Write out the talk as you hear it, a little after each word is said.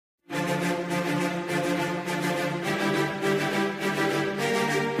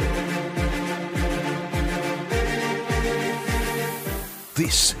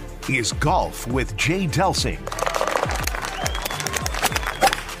This is Golf with Jay Delsing.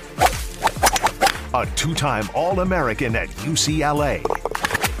 A two-time All-American at UCLA.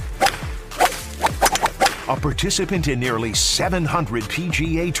 A participant in nearly 700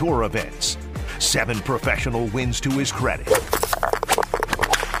 PGA Tour events. 7 professional wins to his credit.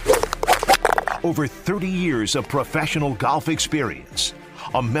 Over 30 years of professional golf experience.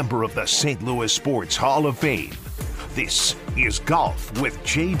 A member of the St. Louis Sports Hall of Fame. This is Golf with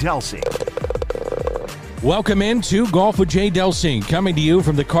Jay Delsing. Welcome into Golf with Jay Delsing, coming to you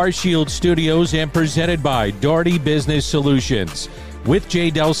from the CarShield Studios and presented by Daugherty Business Solutions. With Jay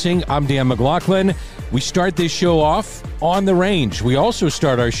Delsing, I'm Dan McLaughlin. We start this show off on the range. We also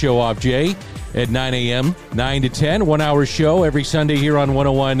start our show off, Jay, at 9 a.m., 9 to 10, 1 hour show every Sunday here on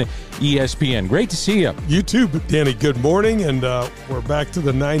 101 ESPN. Great to see you. You too, Danny. Good morning, and we're back to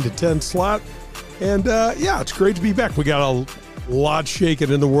the 9 to 10 slot. And, it's great to be back. We got a lot shaking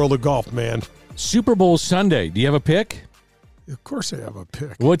in the world of golf, man. Super Bowl Sunday. Do you have a pick? Of course I have a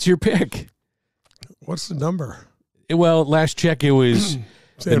pick. What's your pick? What's the number? Well, last check it was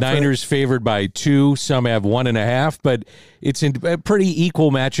the Niners favored by 2. Some have 1.5, but it's a pretty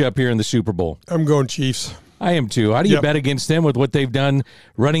equal matchup here in the Super Bowl. I'm going Chiefs. I am too. How do you bet against them with what they've done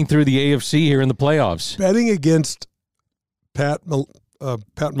running through the AFC here in the playoffs? Betting against Pat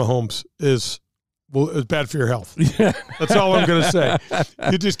Mahomes is bad for your health. Yeah. That's all I'm going to say.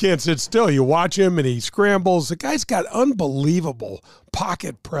 You just can't sit still. You watch him, and he scrambles. The guy's got unbelievable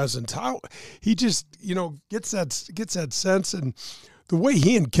pocket presence. How he just, gets that sense. And the way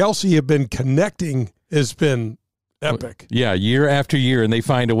he and Kelsey have been connecting has been epic. Yeah, year after year, and they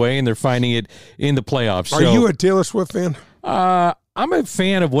find a way, and they're finding it in the playoffs. Are you a Taylor Swift fan? I'm a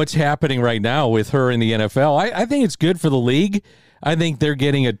fan of what's happening right now with her in the NFL. I think it's good for the league. I think they're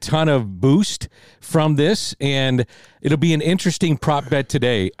getting a ton of boost from this, and it'll be an interesting prop bet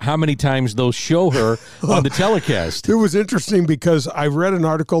today, how many times they'll show her on the telecast. It was interesting because I read an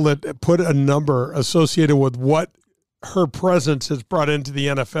article that put a number associated with what her presence has brought into the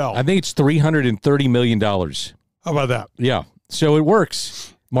NFL. I think it's $330 million. How about that? Yeah, so it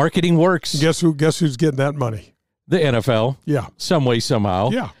works. Marketing works. Guess who's getting that money? The NFL. Yeah. Some way, somehow.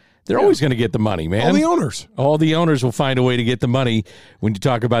 Yeah. They're always going to get the money, man. All the owners. All the owners will find a way to get the money when you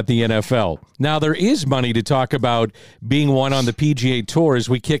talk about the NFL. Now, there is money to talk about being won on the PGA Tour as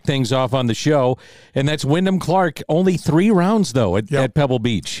we kick things off on the show, and that's Wyndham Clark. Only 3 rounds, though, at Pebble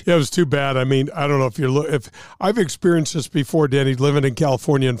Beach. Yeah, it was too bad. I mean, I don't know if I've experienced this before, Danny, living in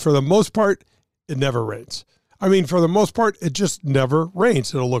California, and for the most part, it never rains. I mean, for the most part, it just never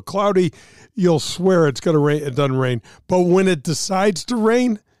rains. It'll look cloudy. You'll swear it's going to rain. It doesn't rain. But when it decides to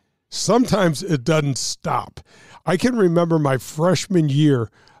rain, sometimes it doesn't stop. I can remember my freshman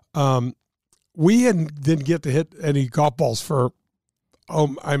year. We didn't get to hit any golf balls for,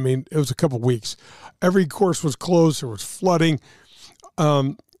 it was a couple weeks. Every course was closed. There was flooding.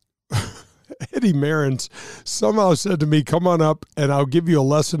 Eddie Marins somehow said to me, come on up and I'll give you a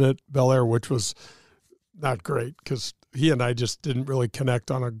lesson at Bel Air, which was not great because he and I just didn't really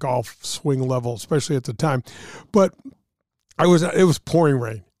connect on a golf swing level, especially at the time. But it was pouring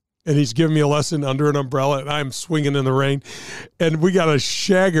rain. And he's giving me a lesson under an umbrella, and I'm swinging in the rain. And we got a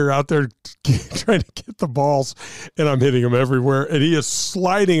shagger out there trying to get the balls, and I'm hitting him everywhere. And he is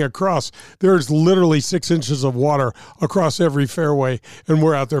sliding across. There's literally 6 inches of water across every fairway, and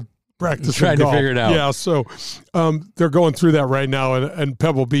we're out there practicing trying golf. To figure it out. Yeah, so they're going through that right now, and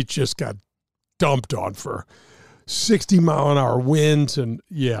Pebble Beach just got dumped on for 60-mile-an-hour winds, and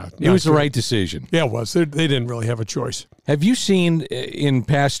it was the right decision. Yeah, it was. They didn't really have a choice. Have you seen in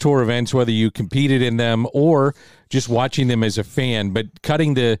past tour events, whether you competed in them or just watching them as a fan, but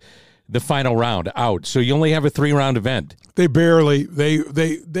cutting the final round out, so you only have a 3-round event? They barely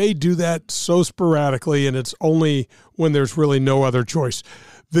they do that so sporadically, and it's only when there's really no other choice.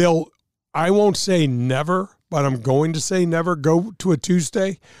 I won't say never, but I'm going to say never go to a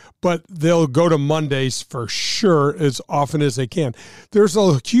Tuesday, but they'll go to Mondays for sure as often as they can. There's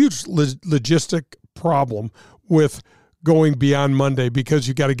a huge logistic problem with going beyond Monday because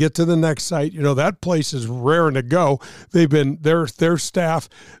you got to get to the next site. That place is raring to go. They've been their staff,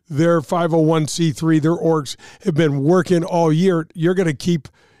 their 501c3, their orgs have been working all year. You're going to keep,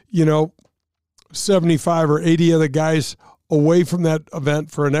 75 or 80 of the guys away from that event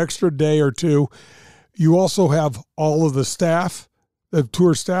for an extra day or two. You also have all of the staff, the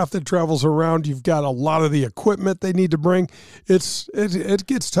tour staff that travels around. You've got a lot of the equipment they need to bring. It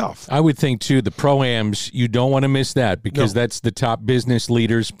gets tough. I would think, too, the Pro-Ams, you don't want to miss that because that's the top business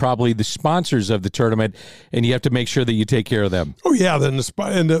leaders, probably the sponsors of the tournament, and you have to make sure that you take care of them. Oh, yeah. Then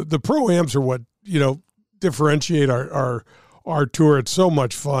the Pro-Ams are what, differentiate our our tour. It's so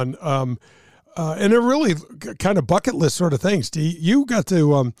much fun. And they're really kind of bucket list sort of things. You got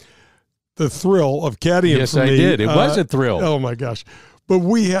to the thrill of caddying. Yes, for me. I did. It was a thrill. Oh my gosh! But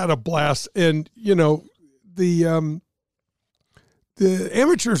we had a blast, and the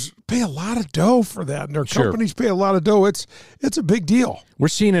amateurs pay a lot of dough for that, and their companies pay a lot of dough. It's a big deal. We're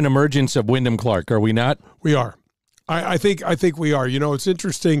seeing an emergence of Wyndham Clark, are we not? We are. I think we are. It's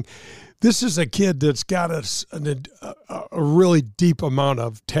interesting. This is a kid that's got a really deep amount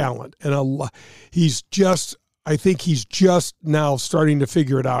of talent, and I think he's just now starting to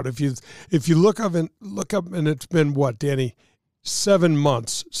figure it out. If you look up, and it's been what, Danny, 7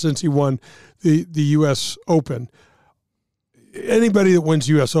 months since he won the U.S. Open. Anybody that wins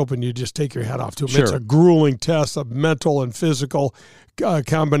U.S. Open, you just take your hat off to him. Sure. It's a grueling test of mental and physical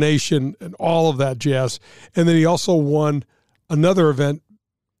combination and all of that jazz. And then he also won another event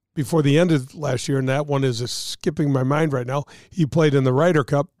before the end of last year, and that one is skipping my mind right now. He played in the Ryder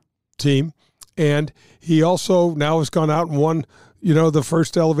Cup team, and he also now has gone out and won, the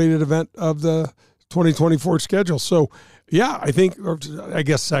first elevated event of the 2024 schedule. So, yeah, I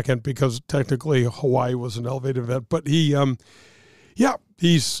guess second, because technically Hawaii was an elevated event, but he's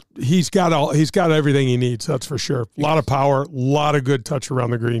got everything he needs. That's for sure. A lot of power, a lot of good touch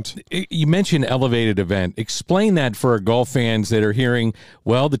around the greens. You mentioned elevated event. Explain that for our golf fans that are hearing,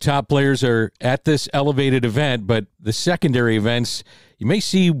 well, the top players are at this elevated event, but the secondary events, you may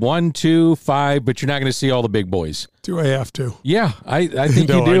see 1, 2, 5, but you're not going to see all the big boys. Do I have to? Yeah, I think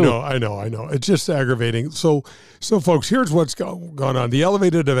you do. I know. It's just aggravating. So folks, here's what's going on. The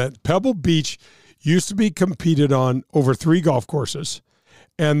elevated event, Pebble Beach, used to be competed on over 3 golf courses,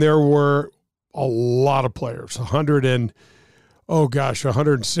 and there were a lot of players,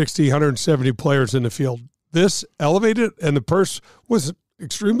 160, 170 players in the field. This elevated, and the purse was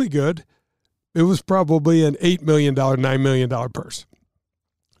extremely good. It was probably an $8 million, $9 million purse.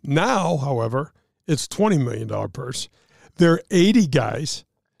 Now, however, it's $20 million purse. There are 80 guys,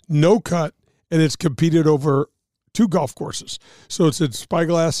 no cut, and it's competed over 2 golf courses. So it's at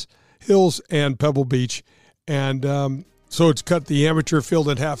Spyglass Hills and Pebble Beach, and so it's cut the amateur field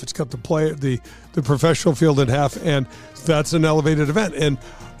in half. It's cut the professional field in half, and that's an elevated event. And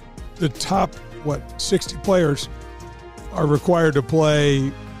the top 60 players are required to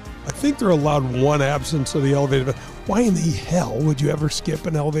play. I think they're allowed 1 absence of the elevated event. Why in the hell would you ever skip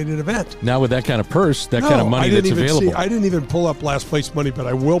an elevated event? Now with that kind of purse, kind of money that's available. I didn't even pull up last place money, but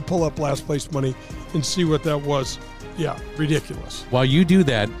I will pull up last place money and see what that was. Yeah, ridiculous. While you do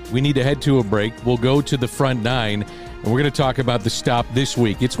that, we need to head to a break. We'll go to the front 9, and we're going to talk about the stop this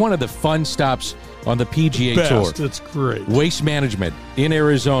week. It's one of the fun stops on the PGA Tour. It's great. Waste Management in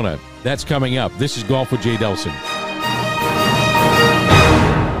Arizona. That's coming up. This is Golf with Jay Delsing.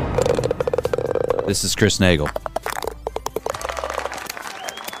 This is Chris Nagel.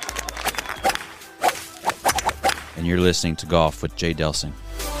 And you're listening to Golf with Jay Delsing.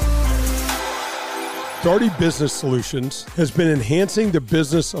 Daugherty Business Solutions has been enhancing the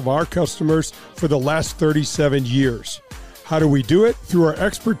business of our customers for the last 37 years. How do we do it? Through our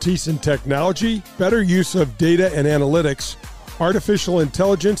expertise in technology, better use of data and analytics, artificial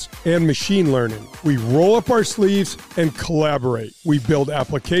intelligence, and machine learning. We roll up our sleeves and collaborate. We build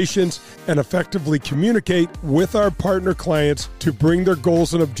applications and effectively communicate with our partner clients to bring their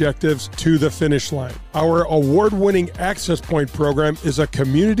goals and objectives to the finish line. Our award-winning Access Point program is a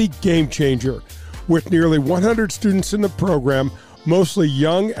community game changer. With nearly 100 students in the program, mostly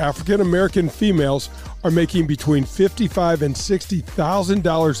young African-American females are making between $55,000 and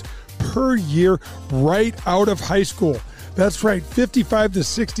 $60,000 per year right out of high school. That's right, $55,000 to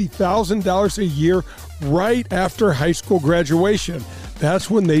 $60,000 a year right after high school graduation. That's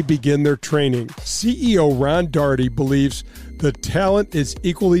when they begin their training. CEO Ron Daugherty believes the talent is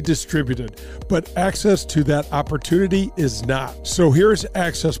equally distributed, but access to that opportunity is not. So here's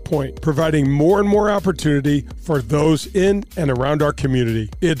Access Point, providing more and more opportunity for those in and around our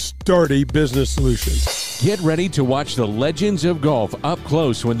community. It's Daugherty Business Solutions. Get ready to watch the legends of golf up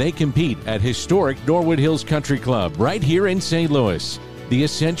close when they compete at historic Norwood Hills Country Club right here in St. Louis. The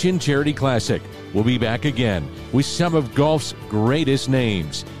Ascension Charity Classic will be back again with some of golf's greatest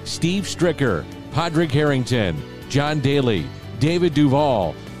names. Steve Stricker, Padraig Harrington, John Daly, David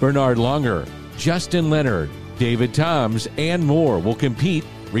Duval, Bernard Longer, Justin Leonard, David Toms, and more will compete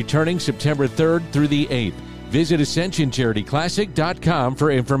returning September 3rd through the 8th. Visit AscensionCharityClassic.com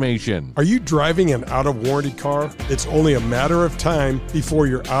for information. Are you driving an out-of-warranty car? It's only a matter of time before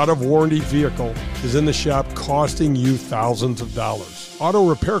your out-of-warranty vehicle is in the shop costing you thousands of dollars. Auto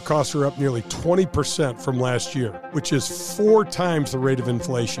repair costs are up nearly 20% from last year, which is 4 times the rate of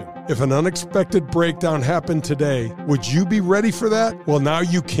inflation. If an unexpected breakdown happened today, would you be ready for that? Well, now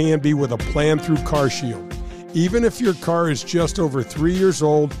you can be with a plan through CarShield. Even if your car is just over 3 years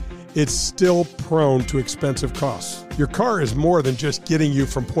old, it's still prone to expensive costs. Your car is more than just getting you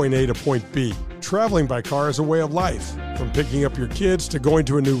from point A to point B. Traveling by car is a way of life. From picking up your kids to going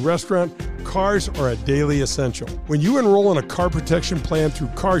to a new restaurant, cars are a daily essential. When you enroll in a car protection plan through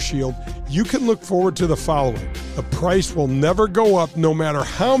CarShield, you can look forward to the following. The price will never go up no matter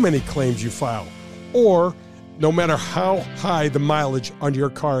how many claims you file, or no matter how high the mileage on your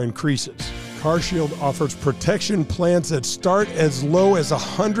car increases. CarShield offers protection plans that start as low as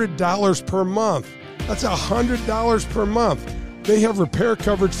 $100 per month. That's $100 per month. They have repair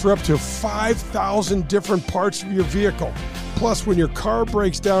coverage for up to 5,000 different parts of your vehicle. Plus, when your car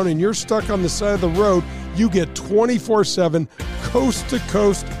breaks down and you're stuck on the side of the road, you get 24/7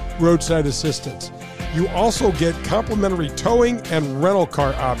 coast-to-coast roadside assistance. You also get complimentary towing and rental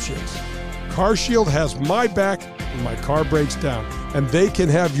car options. CarShield has my back when my car breaks down, and they can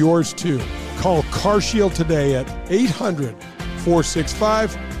have yours too. Call CarShield today at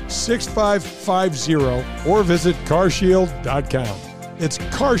 800-465-6550 or visit carshield.com. It's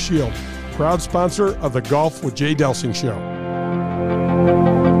CarShield, proud sponsor of the Golf with Jay Delsing show.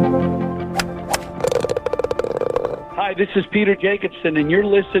 Hi, this is Peter Jacobson, and you're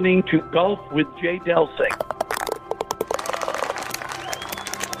listening to Golf with Jay Delsing.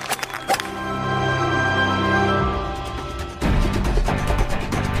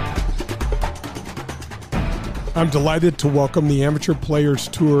 I'm delighted to welcome the Amateur Players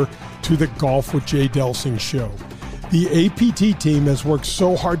Tour to the Golf with Jay Delsing show. The APT team has worked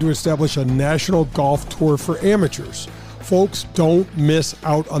so hard to establish a national golf tour for amateurs. Folks, don't miss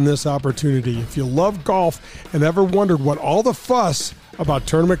out on this opportunity. If you love golf and ever wondered what all the fuss about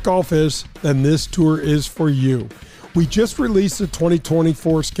tournament golf is, then this tour is for you. We just released the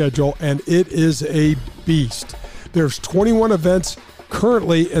 2024 schedule, and it is a beast. There's 21 events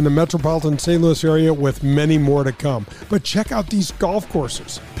currently in the metropolitan St. Louis area, with many more to come. But check out these golf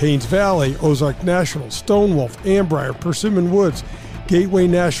courses: Paynes Valley, Ozark National, Stonewolf, Ambrier, Persimmon Woods, Gateway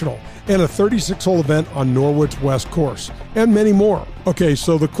National, and a 36-hole event on Norwood's West Course, and many more. Okay,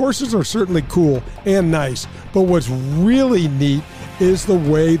 so the courses are certainly cool and nice, but what's really neat is the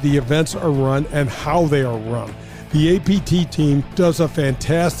way the events are run and how they are run. The APT team does a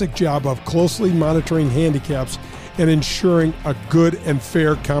fantastic job of closely monitoring handicaps and ensuring a good and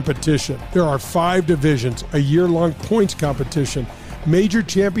fair competition. There are 5 divisions, a year-long points competition, major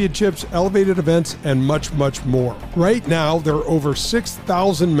championships, elevated events, and much, much more. Right now, there are over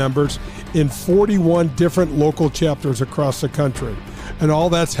 6,000 members in 41 different local chapters across the country, and all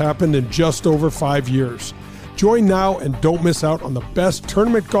that's happened in just over 5 years. Join now and don't miss out on the best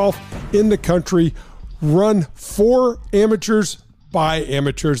tournament golf in the country, run for amateurs by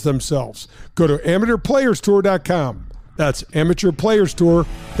amateurs themselves. Go to amateurplayerstour.com. That's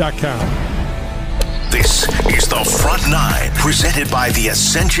amateurplayerstour.com. This is the Front Nine, presented by the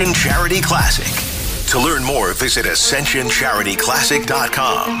Ascension Charity Classic. To learn more, visit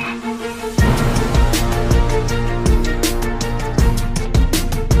ascensioncharityclassic.com.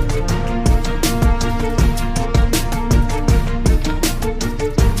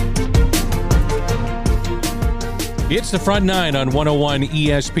 It's the Front Nine on 101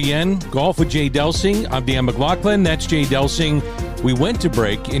 ESPN. Golf with Jay Delsing. I'm Dan McLaughlin. That's Jay Delsing. We went to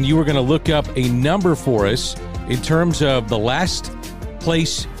break, and you were going to look up a number for us in terms of the last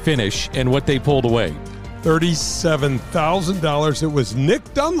place finish and what they pulled away. $37,000. It was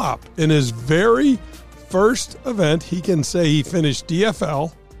Nick Dunlop in his very first event. He can say he finished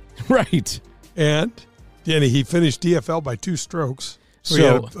DFL. Right. And he finished DFL by 2 strokes. So he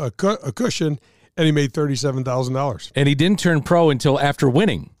had a cushion. And he made $37,000. And he didn't turn pro until after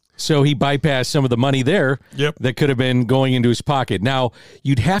winning. So he bypassed some of the money there that could have been going into his pocket. Now,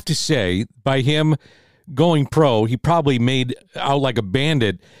 you'd have to say, by him going pro, he probably made out like a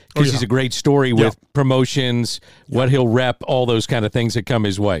bandit because he's a great story with promotions, what he'll rep, all those kind of things that come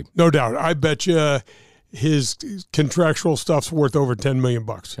his way. No doubt. I bet you his contractual stuff's worth over $10 million.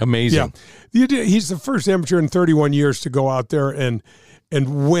 Amazing. Yeah. He's the first amateur in 31 years to go out there and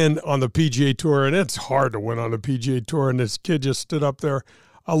win on the PGA Tour, and it's hard to win on the PGA Tour, and this kid just stood up there.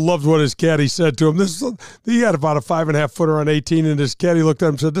 I loved what his caddy said to him. He had about a 5.5-footer on 18, and his caddy looked at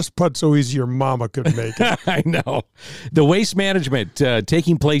him and said, "This putt's so easy your mama could make it." I know. The Waste Management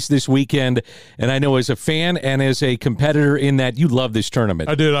taking place this weekend, and I know as a fan and as a competitor in that, you love this tournament.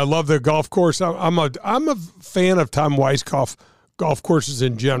 I did. I love the golf course. I'm a fan of Tom Weisskopf golf courses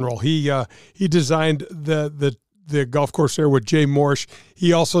in general. He designed the the golf course there with Jay Morsh.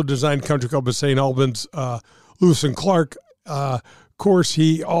 He also designed Country Club of St. Albans, Lewis and Clark course.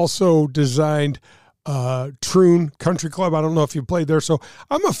 He also designed Troon Country Club. I don't know if you played there. So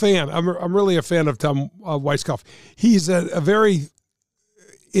I'm a fan. I'm really a fan of Tom Weisskopf. He's a very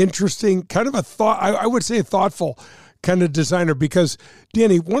interesting, kind of I would say thoughtful kind of designer, because,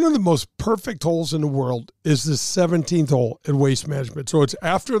 Danny, one of the most perfect holes in the world is the 17th hole at Waste Management. So it's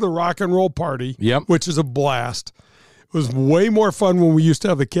after the rock and roll party, which is a blast. It was way more fun when we used to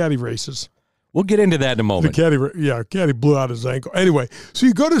have the caddy races. We'll get into that in a moment. The caddy blew out his ankle. Anyway, so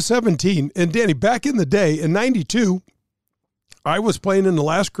you go to 17, and Danny, back in the day, in 92, I was playing in the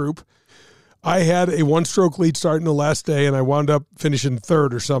last group. I had a one-stroke lead starting the last day, and I wound up finishing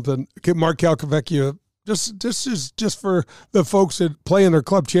third or something. Mark Calcavecchia, this is just for the folks that play in their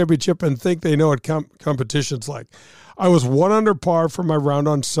club championship and think they know what competition's like. I was 1 under par for my round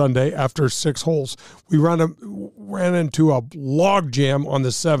on Sunday after 6 holes. We ran into a log jam on the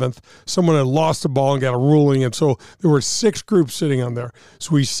 7th. Someone had lost the ball and got a ruling, and so there were 6 groups sitting on there.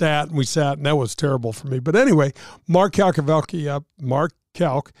 So we sat, and that was terrible for me. But anyway, Mark Calcavecchia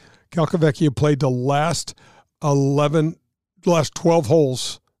played the last 12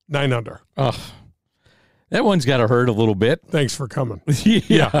 holes 9 under. That one's got to hurt a little bit. Thanks for coming.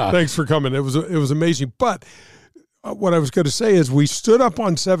 Yeah, thanks for coming. It was amazing. But what I was going to say is we stood up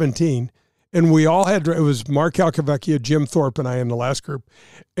on 17, and we all had, it was Mark Calcavecchia, Jim Thorpe, and I in the last group,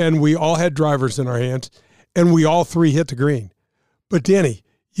 and we all had drivers in our hands, and we all 3 hit the green. But, Danny,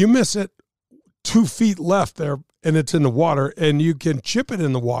 you miss it 2 feet left there, and it's in the water, and you can chip it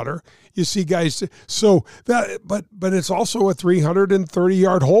in the water. You see guys, so that, but it's also a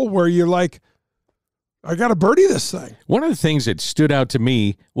 330-yard hole where you're like, I got to birdie this thing. One of the things that stood out to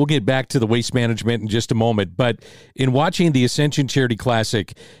me, we'll get back to the Waste Management in just a moment, but in watching the Ascension Charity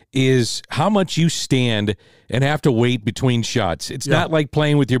Classic is how much you stand and have to wait between shots. It's not like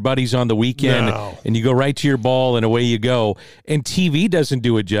playing with your buddies on the weekend and you go right to your ball and away you go. And TV doesn't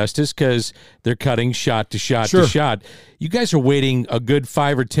do it justice because they're cutting shot to shot to shot. You guys are waiting a good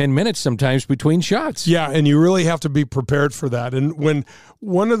 5 or 10 minutes sometimes between shots. Yeah, and you really have to be prepared for that. And when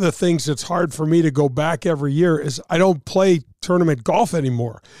one of the things that's hard for me to go back every year is I don't play tournament golf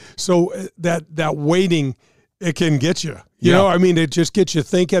anymore. So that waiting, it can get you. You know, I mean, it just gets you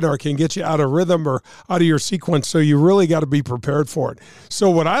thinking, or it can get you out of rhythm or out of your sequence. So you really got to be prepared for it.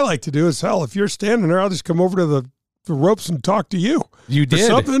 So what I like to do is, hell, if you're standing there, I'll just come over to the ropes and talk to you. You did?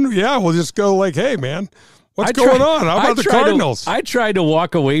 Something? Yeah, we'll just go like, hey, man. What's going on? How about the Cardinals? I tried to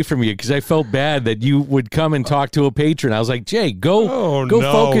walk away from you because I felt bad that you would come and talk to a patron. I was like, Jay, go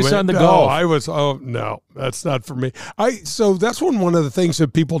focus on the golf. No, that's not for me. So that's one of the things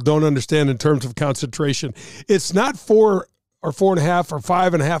that people don't understand in terms of concentration. It's not 4 or 4.5 or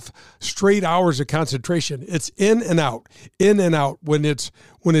 5.5 straight hours of concentration. It's in and out. When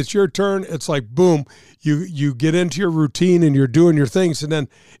it's your turn, it's like boom, you get into your routine and you're doing your things, and then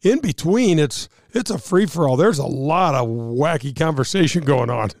in between it's a free-for-all. There's a lot of wacky conversation going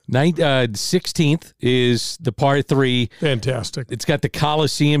on. 16th is the par 3. Fantastic. It's got the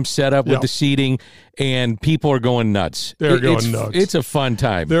Coliseum set up with the seating, and people are going nuts. They're going nuts. It's a fun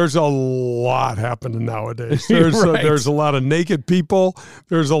time. There's a lot happening nowadays. There's a lot of naked people.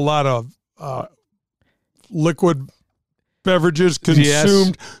 There's a lot of liquid beverages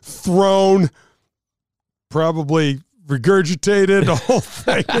consumed, thrown, probably regurgitated, the whole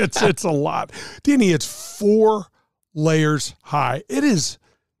thing. It's a lot. Danny, it's 4 layers high. It is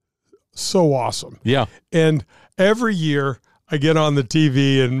so awesome. Yeah. And every year I get on the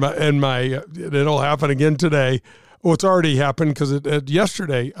TV and it'll happen again today. Well, it's already happened because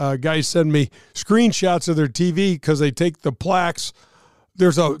yesterday guys send me screenshots of their TV because they take the plaques.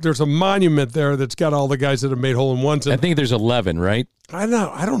 There's a monument there that's got all the guys that have made hole-in-ones. I think there's 11, right? I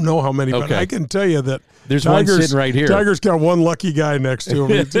don't know how many, but I can tell you that there's one sitting right here. Tiger's got one lucky guy next to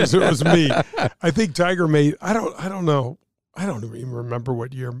him. It was me. I think Tiger made. I don't know. I don't even remember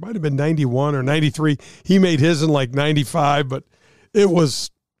what year. It might have been 91 or 93. He made his in like 95, but it was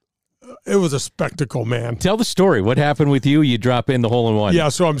a spectacle, man. Tell the story. What happened with you? You drop in the hole-in-one. Yeah,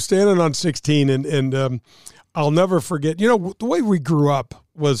 so I'm standing on 16, and I'll never forget. You know, the way we grew up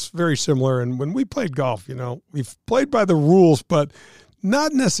was very similar, and when we played golf, you know, we've played by the rules, but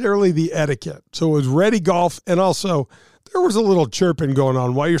not necessarily the etiquette. So it was ready golf, and also there was a little chirping going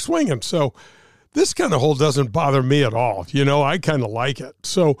on while you're swinging. So this kind of hole doesn't bother me at all. You know, I kind of like it.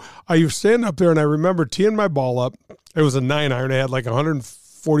 So I stand up there, and I remember teeing my ball up. It was a 9-iron. I had like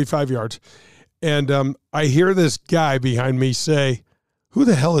 145 yards. And I hear this guy behind me say, "Who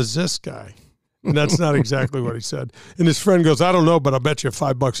the hell is this guy?" And that's not exactly what he said. And his friend goes, "I don't know, but I'll bet you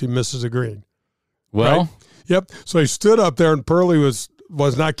 $5 he misses a green." Well, right? Yep. So I stood up there, and Pearlie was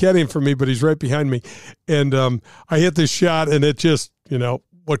not caddying for me, but he's right behind me. And I hit this shot, and it just,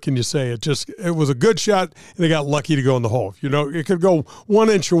 what can you say? It was a good shot, and I got lucky to go in the hole. It could go 1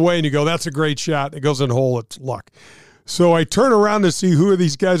 inch away, and you go, that's a great shot. It goes in the hole, it's luck. So I turn around to see who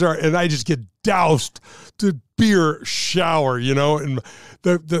these guys are, and I just get doused to beer shower, and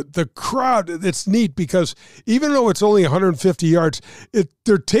the crowd, it's neat because even though it's only 150 yards, it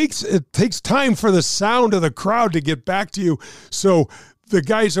takes time for the sound of the crowd to get back to you. So the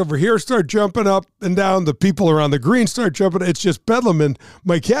guys over here start jumping up and down. The people around the green start jumping. It's just bedlam. And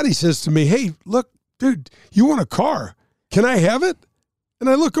my caddy says to me, "Hey, look, dude, you want a car? Can I have it?" And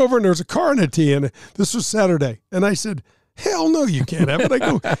I look over, and there's a car in a tee, and this was Saturday. And I said, "Hell no, you can't have it." I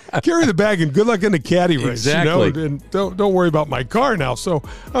go, "Carry the bag and good luck in the caddy race." Exactly. And don't worry about my car now. So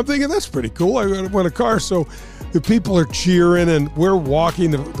I'm thinking that's pretty cool. I want a car. So the people are cheering, and we're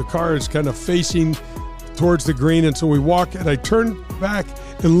walking. The car is kind of facing towards the green, and so we walk, and I turn back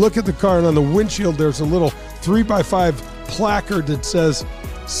and look at the car, and on the windshield there's a little 3x5 placard that says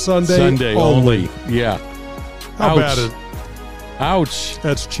Sunday only. Yeah. How bad is it? Ouch.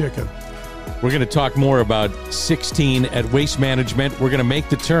 That's chicken. We're going to talk more about 16 at Waste Management. We're going to make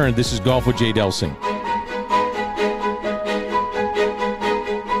the turn. This is Golf with Jay Delsing.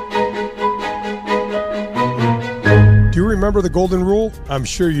 Do you remember the golden rule? I'm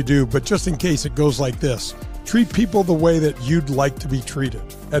sure you do, but just in case, it goes like this. Treat people the way that you'd like to be treated.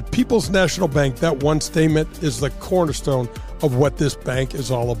 At People's National Bank, that one statement is the cornerstone of what this bank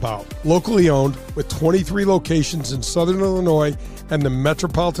is all about. Locally owned, with 23 locations in Southern Illinois and the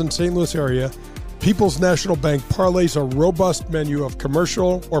metropolitan St. Louis area, People's National Bank parlays a robust menu of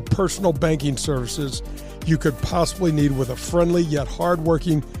commercial or personal banking services you could possibly need with a friendly yet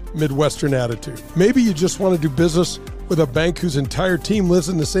hardworking Midwestern attitude. Maybe you just want to do business with a bank whose entire team lives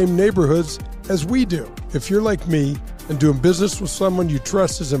in the same neighborhoods as we do. If you're like me and doing business with someone you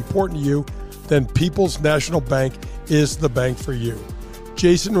trust is important to you, then People's National Bank is the bank for you.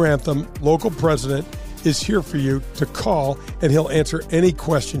 Jason Rantham, local president, is here for you to call, and he'll answer any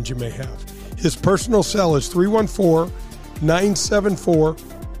questions you may have. His personal cell is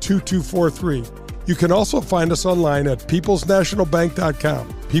 314-974-2243. You can also find us online at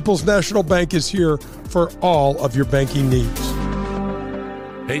peoplesnationalbank.com. People's National Bank is here for all of your banking needs.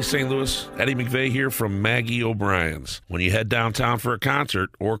 Hey, St. Louis, Eddie McVeigh here from Maggie O'Brien's. When you head downtown for a concert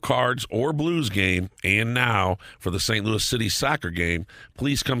or cards or blues game, and now for the St. Louis City soccer game,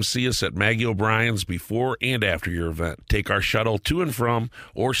 please come see us at Maggie O'Brien's before and after your event. Take our shuttle to and from,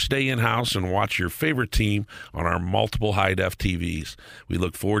 or stay in-house and watch your favorite team on our multiple high-def TVs. We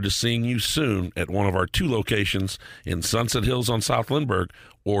look forward to seeing you soon at one of our 2 locations in Sunset Hills on South Lindbergh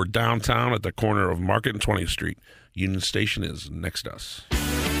or downtown at the corner of Market and 20th Street. Union Station is next to us.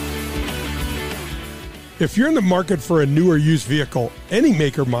 If you're in the market for a new or used vehicle, any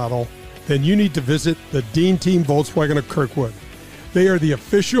make or model, then you need to visit the Dean Team Volkswagen of Kirkwood. They are the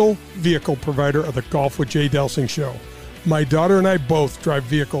official vehicle provider of the Golf with Jay Delsing show. My daughter and I both drive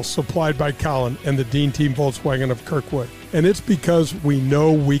vehicles supplied by Colin and the Dean Team Volkswagen of Kirkwood, and it's because we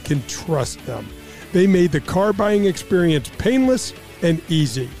know we can trust them. They made the car buying experience painless and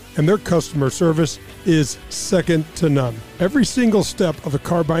easy, and their customer service is second to none. Every single step of the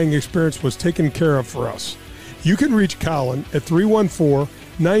car buying experience was taken care of for us. You can reach Colin at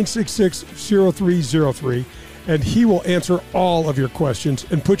 314-966-0303, and he will answer all of your questions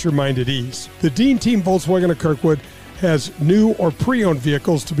and put your mind at ease. The Dean Team Volkswagen of Kirkwood has new or pre-owned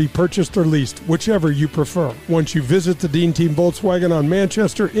vehicles to be purchased or leased, whichever you prefer. Once you visit the Dean Team Volkswagen on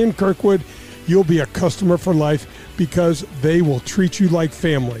Manchester in Kirkwood, you'll be a customer for life because they will treat you like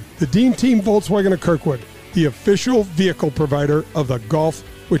family. The Dean Team Volkswagen of Kirkwood, the official vehicle provider of the Golf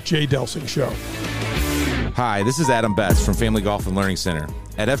with Jay Delsing show. Hi, this is Adam Betts from Family Golf and Learning Center.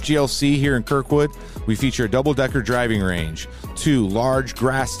 At FGLC here in Kirkwood, we feature a double-decker driving range, 2 large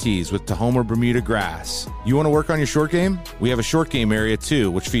grass tees with Tahoma Bermuda grass. You want to work on your short game? We have a short game area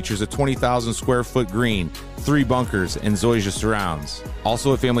too, which features a 20,000 square foot green, 3 bunkers, and Zoysia surrounds.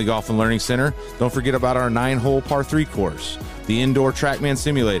 Also at Family Golf and Learning Center, don't forget about our 9-hole par 3 course, the indoor TrackMan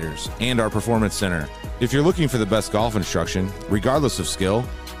simulators, and our performance center. If you're looking for the best golf instruction, regardless of skill,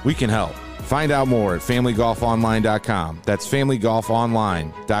 we can help. Find out more at FamilyGolfOnline.com. That's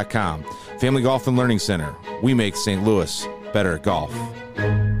FamilyGolfOnline.com. Family Golf and Learning Center. We make St. Louis better at golf.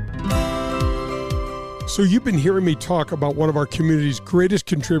 So you've been hearing me talk about one of our community's greatest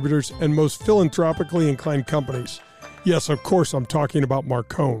contributors and most philanthropically inclined companies. Yes, of course, I'm talking about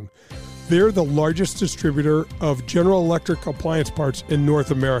Marcone. They're the largest distributor of General Electric appliance parts in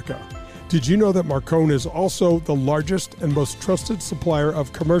North America. Did you know that Marcone is also the largest and most trusted supplier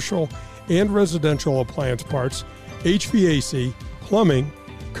of commercial and residential appliance parts, HVAC, plumbing,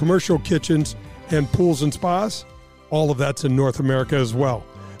 commercial kitchens, and pools and spas. All of that's in North America as well.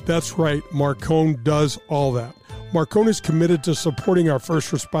 That's right, Marcone does all that. Marcone is committed to supporting our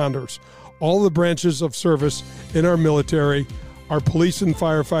first responders, all the branches of service in our military, our police and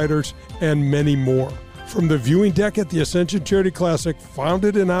firefighters, and many more. From the viewing deck at the Ascension Charity Classic,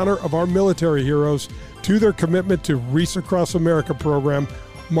 founded in honor of our military heroes, to their commitment to Wreaths Across America program,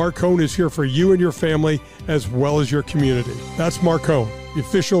 Marcone is here for you and your family as well as your community. That's Marcone, the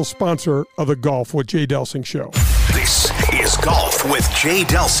official sponsor of the Golf with Jay Delsing show. This is Golf with Jay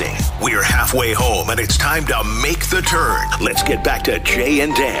Delsing. We're halfway home and it's time to make the turn. Let's get back to Jay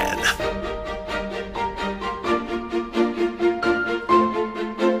and Dan.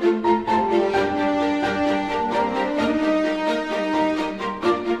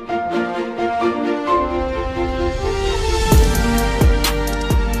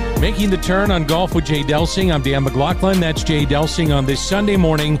 Making the turn on Golf with Jay Delsing. I'm Dan McLaughlin. That's Jay Delsing on this Sunday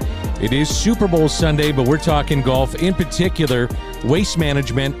morning. It is Super Bowl Sunday, but we're talking golf, in particular, waste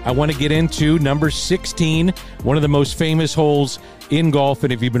management. I want to get into number 16, one of the most famous holes in golf.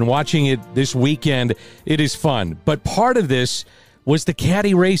 And if you've been watching it this weekend, it is fun. But part of this was the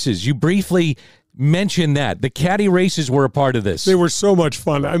caddy races. You briefly mentioned that. The caddy races were a part of this. They were so much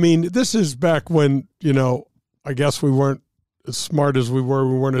fun. I mean, this is back when, I guess we weren't as smart as we were.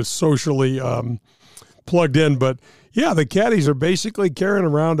 We weren't as socially plugged in. But, yeah, the caddies are basically carrying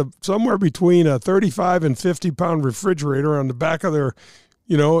around somewhere between a 35 and 50-pound refrigerator on the back of their,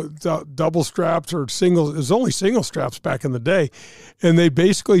 double straps or single. It was only single straps back in the day. And they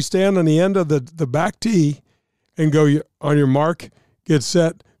basically stand on the end of the back tee and go, on your mark, get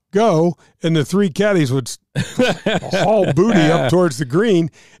set, go. And the three caddies would haul booty up towards the green.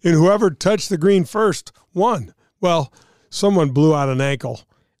 And whoever touched the green first won. Well, someone blew out an ankle.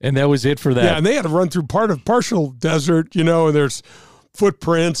 And that was it for that. Yeah, and they had to run through partial desert, and there's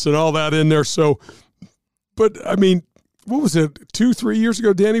footprints and all that in there. So, but, I mean, what was it, 2-3 years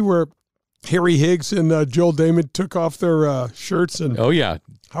ago, Danny, where Harry Higgs and Joel Damon took off their shirts? And oh, yeah.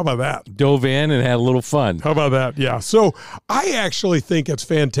 How about that? Dove in and had a little fun. How about that? Yeah. So I actually think it's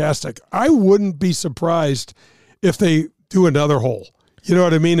fantastic. I wouldn't be surprised if they do another hole. You know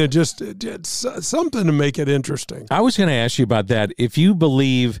what I mean? It's something to make it interesting. I was going to ask you about that. If you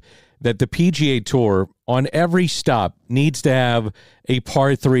believe that the PGA Tour on every stop needs to have a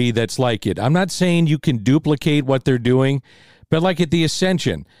par 3 that's like it. I'm not saying you can duplicate what they're doing, but like at the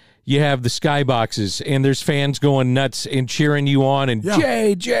Ascension, you have the skyboxes and there's fans going nuts and cheering you on and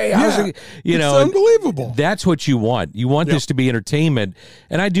Jay, how's it? It's unbelievable. That's what you want. You want this to be entertainment.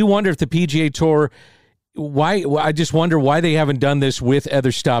 And I do wonder if the PGA Tour – I just wonder why they haven't done this with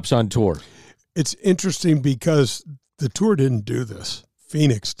other stops on tour. It's interesting because the tour didn't do this.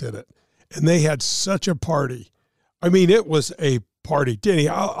 Phoenix did it. And they had such a party. I mean, it was a party. Danny,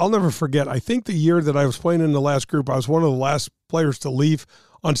 I'll never forget. I think the year that I was playing in the last group, I was one of the last players to leave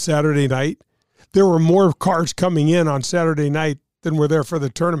on Saturday night. There were more cars coming in on Saturday night than were there for the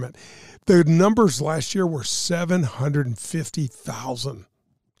tournament. The numbers last year were 750,000.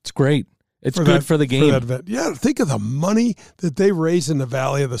 It's great. It's good for the game. For that event. Yeah, think of the money that they raise in the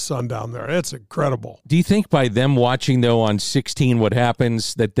Valley of the Sun down there. It's incredible. Do you think by them watching, though, on 16 what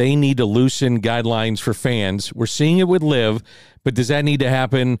happens, that they need to loosen guidelines for fans? We're seeing it with Live, but does that need to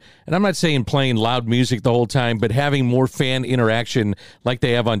happen? And I'm not saying playing loud music the whole time, but having more fan interaction like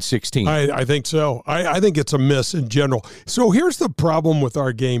they have on 16. I think so. I think it's a miss in general. So here's the problem with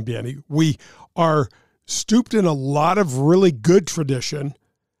our game, Danny. We are stooped in a lot of really good tradition,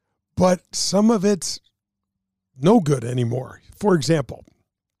 but some of it's no good anymore. For example,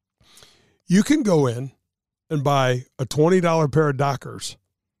 you can go in and buy a $20 pair of Dockers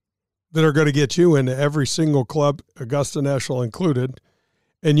that are going to get you into every single club, Augusta National included,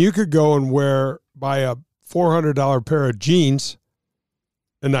 and you could go and buy a $400 pair of jeans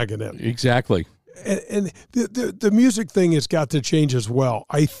and not get in. Exactly. And the music thing has got to change as well.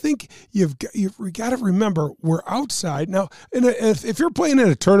 I think you've got to remember we're outside now. And if you're playing in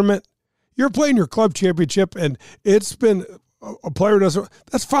a tournament, you're playing your club championship, and it's been a player doesn't.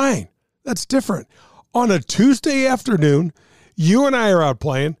 That's fine. That's different. On a Tuesday afternoon, you and I are out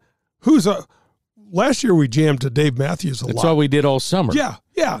playing. Last year we jammed to Dave Matthews a lot. That's all we did all summer. Yeah.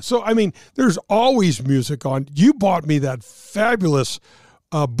 So I mean, there's always music on. You bought me that fabulous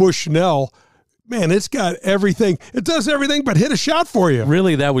Bushnell. Man, it's got everything. It does everything but hit a shot for you.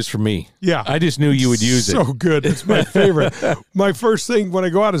 Really, that was for me. Yeah. I just knew you would use it. So good. It's my favorite. My first thing when I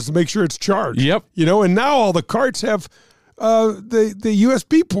go out is to make sure it's charged. Yep. And now all the carts have the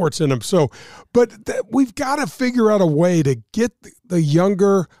USB ports in them. So, but we've got to figure out a way to get the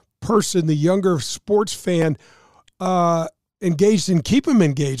younger person, the younger sports fan, engaged and keep them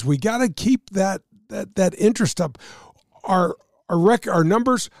engaged. We got to keep that interest up. Our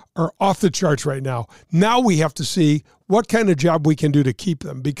numbers are off the charts right now. Now we have to see what kind of job we can do to keep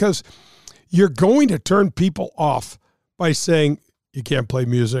them, because you're going to turn people off by saying you can't play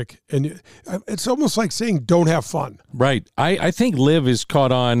music. And it's almost like saying don't have fun. Right. I think Liv is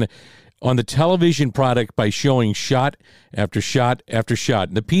caught on the television product by showing shot after shot after shot.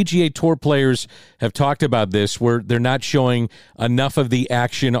 And the PGA Tour players have talked about this, where they're not showing enough of the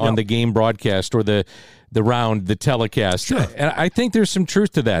action on the game broadcast or the round, the telecast. Sure. And I think there's some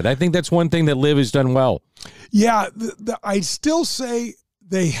truth to that. I think that's one thing that Liv has done well. Yeah, I still say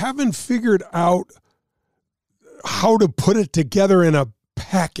they haven't figured out how to put it together in a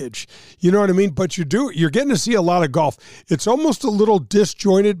package. You know what I mean? But you're getting to see a lot of golf. It's almost a little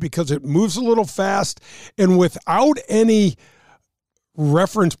disjointed because it moves a little fast, and without any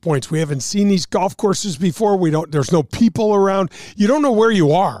reference points. We haven't seen these golf courses before. There's no people around. You don't know where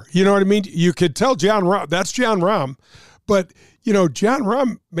you are. You know what I mean? You could tell John Rahm, that's John Rahm, but John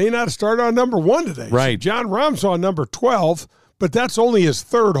Rahm may not have started on number 1 today. Right. So John Rahm's on number 12, but that's only his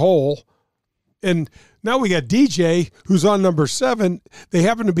 3rd hole. And now we got DJ, who's on number 7. They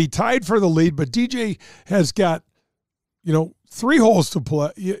happen to be tied for the lead, but DJ has got, 3 holes to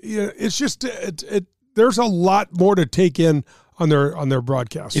play. It's just there's a lot more to take in on their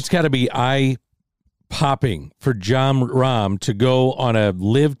broadcast. It's got to be eye-popping for John Rahm to go on a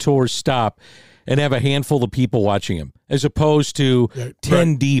Live Tour stop and have a handful of people watching him, as opposed to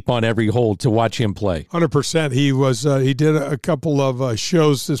 10 deep on every hole to watch him play. 100%. He did a couple of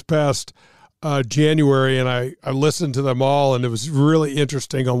shows this past January, and I listened to them all, and it was really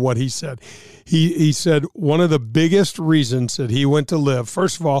interesting on what he said. He said one of the biggest reasons that he went to Live,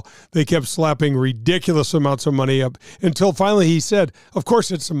 first of all, they kept slapping ridiculous amounts of money up until finally he said, of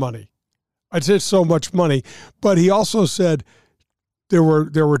course it's the money. I'd say it's so much money. But he also said there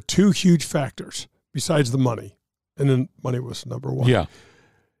were 2 huge factors besides the money, and then money was number 1. Yeah.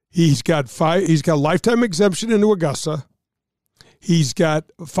 He's got lifetime exemption into Augusta. He's got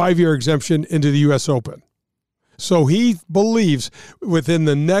a 5-year exemption into the U.S. Open. So he believes within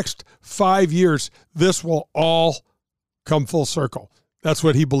the next 5 years, this will all come full circle. That's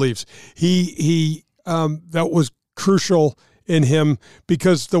what he believes. He that was crucial in him,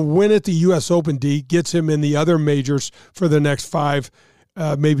 because the win at the U.S. Open gets him in the other majors for the next 5,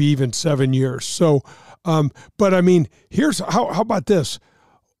 maybe even 7 years. So, but I mean, how about this?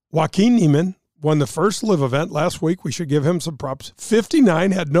 Joaquin Niemann won the first Live event last week. We should give him some props.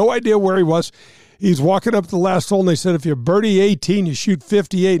 59, had no idea where he was. He's walking up the last hole, and they said, if you birdie 18, you shoot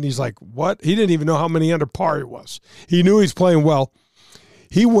 58. And he's like, what? He didn't even know how many under par he was. He knew he's playing well.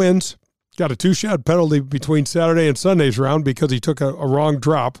 He wins, got a 2-shot penalty between Saturday and Sunday's round because he took a wrong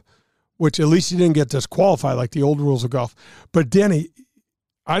drop, which at least he didn't get disqualified like the old rules of golf. But Danny,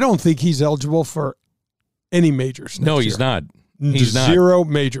 I don't think he's eligible for any majors next No, he's year. not. He's not. 0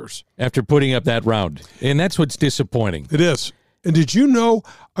 majors. After putting up that round. And that's what's disappointing. It is. And did you know,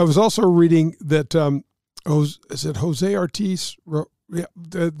 I was also reading that, is it Jose Ortiz? Yeah,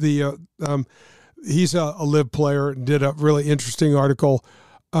 he's a Live player and did a really interesting article.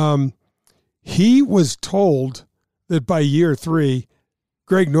 He was told that by year 3,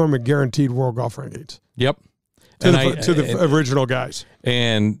 Greg Norman guaranteed world golf rankings. Yep. To the original guys.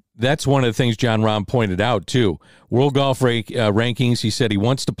 And that's one of the things John Rahm pointed out, too. World golf rankings, he said he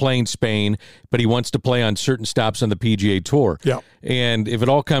wants to play in Spain, but he wants to play on certain stops on the PGA Tour. Yep. And if it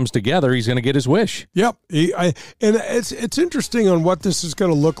all comes together, he's going to get his wish. Yep. And it's interesting on what this is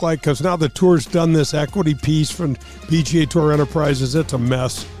going to look like, because now the Tour's done this equity piece from PGA Tour Enterprises. It's a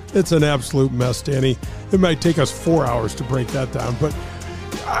mess. It's an absolute mess, Danny. It might take us 4 hours to break that down, but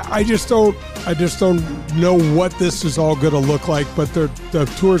I just don't know what this is all going to look like. But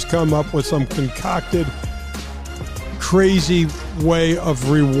the Tour's come up with some concocted, crazy way of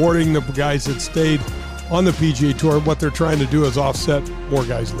rewarding the guys that stayed on the PGA Tour. What they're trying to do is offset more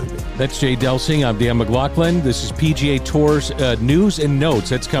guys leaving. That's Jay Delsing. I'm Dan McLaughlin. This is PGA Tour's news and notes.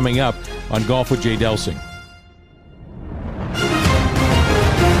 That's coming up on Golf with Jay Delsing.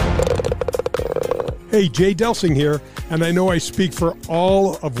 Hey, Jay Delsing here, and I know I speak for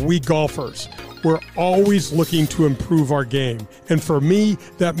all of we golfers. We're always looking to improve our game, and for me,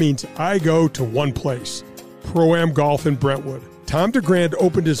 that means I go to one place, Pro-Am Golf in Brentwood. Tom DeGrand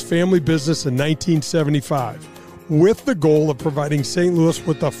opened his family business in 1975 with the goal of providing St. Louis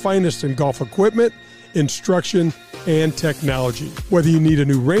with the finest in golf equipment, instruction, and technology. Whether you need a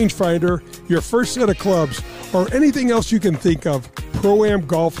new rangefinder, your first set of clubs, or anything else you can think of, Pro-Am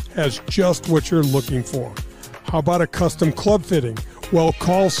Golf has just what you're looking for. How about a custom club fitting Well,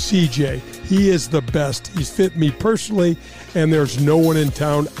 call CJ. He is the best. He's fit me personally, and there's no one in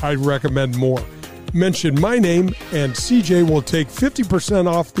town I'd recommend more. Mention my name, and CJ will take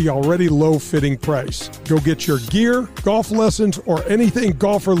 50% off the already low-fitting price. Go get your gear, golf lessons, or anything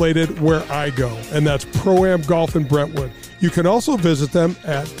golf-related where I go, and that's Pro-Am Golf in Brentwood. You can also visit them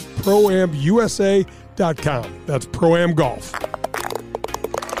at proamusa.com. That's Pro-Am Golf.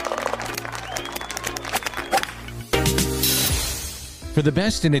 For the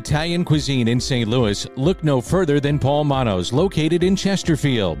best in Italian cuisine in St. Louis, look no further than Paul Manno's, located in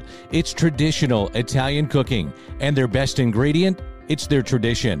Chesterfield. It's traditional Italian cooking, and their best ingredient, it's their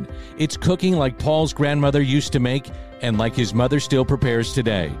tradition. It's cooking like Paul's grandmother used to make, and like his mother still prepares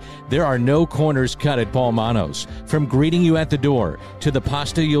today. There are no corners cut at Paul Manno's. From greeting you at the door to the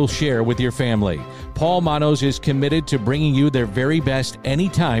pasta you'll share with your family, Paul Manno's is committed to bringing you their very best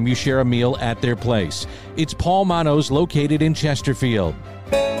anytime you share a meal at their place. It's Paul Manno's, located in Chesterfield.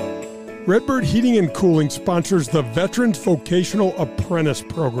 Redbird Heating and Cooling sponsors the Veterans Vocational Apprentice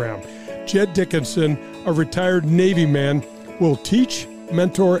Program. Jed Dickinson, a retired Navy man, will teach,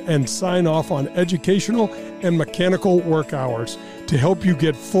 mentor, and sign off on educational and mechanical work hours to help you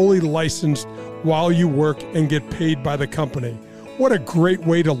get fully licensed while you work and get paid by the company. What a great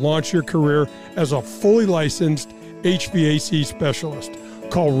way to launch your career as a fully licensed HVAC specialist.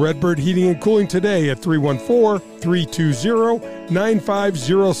 Call Redbird Heating and Cooling today at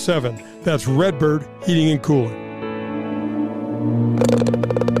 314-320-9507. That's Redbird Heating and Cooling.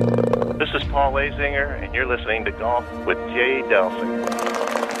 This is Paul Lazinger, and you're listening to Golf with Jay Delsing.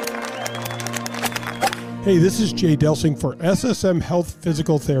 Hey, this is Jay Delsing for SSM Health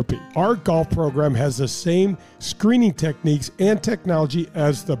Physical Therapy. Our golf program has the same screening techniques and technology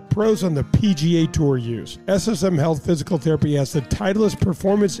as the pros on the PGA Tour use. SSM Health Physical Therapy has the Titleist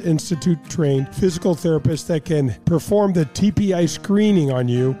Performance Institute trained physical therapists that can perform the TPI screening on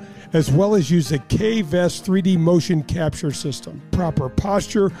you, as well as use the K-Vest 3D motion capture system. Proper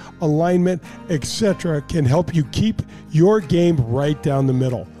posture, alignment, etc. can help you keep your game right down the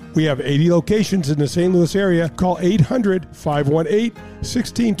middle. We have 80 locations in the St. Louis area. Call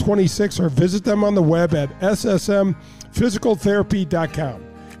 800-518-1626 or visit them on the web at ssmphysicaltherapy.com.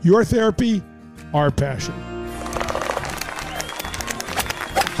 Your therapy, our passion.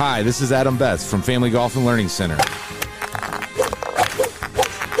 Hi, this is Adam Betts from Family Golf and Learning Center.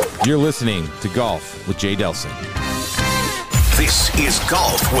 You're listening to Golf with Jay Delsing. This is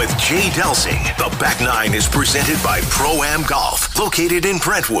Golf with Jay Delsing. The Back Nine is presented by Pro-Am Golf, located in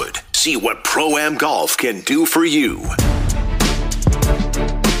Brentwood. See what Pro-Am Golf can do for you.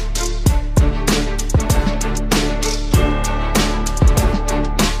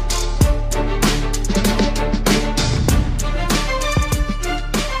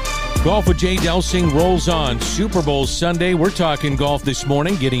 Golf with Jay Delsing rolls on. Super Bowl Sunday. We're talking golf this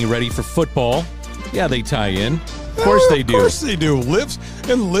morning, getting ready for football. Yeah, they tie in. Of course they do. Of course they do. Lives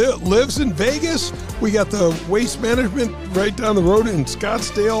in Vegas. We got the Waste Management right down the road in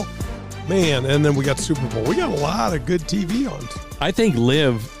Scottsdale. Man, and then we got Super Bowl. We got a lot of good TV on. I think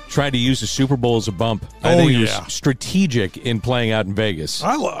Liv tried to use the Super Bowl as a bump. I think it was strategic in playing out in Vegas.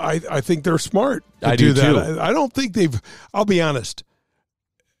 I think they're smart to I do do that. too. I don't think they've. I'll be honest,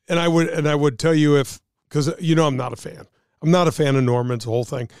 and I would tell you because I'm not a fan. I'm not a fan of Norman's whole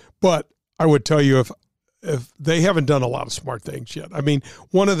thing, but I would tell you if they haven't done a lot of smart things yet. I mean,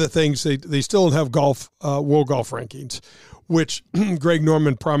 one of the things they still don't have world golf rankings, which Greg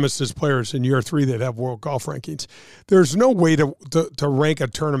Norman promised his players in year 3 they'd have world golf rankings. There's no way to rank a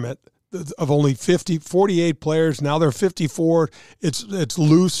tournament of only 48 players. Now they're 54. It's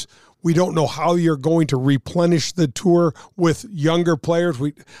loose. We don't know how you're going to replenish the tour with younger players.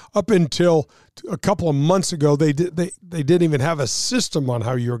 Up until a couple of months ago, they didn't even have a system on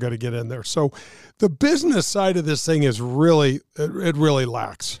how you were going to get in there. So the business side of this thing is really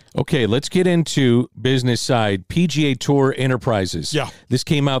lacks. Okay, let's get into business side. PGA Tour Enterprises. Yeah. This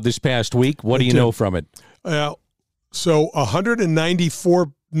came out this past week. What do you know from it? So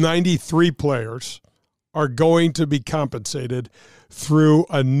 193 players are going to be compensated through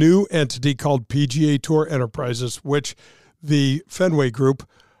a new entity called PGA Tour Enterprises, which the Fenway Group,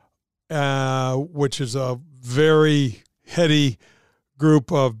 which is a very heady group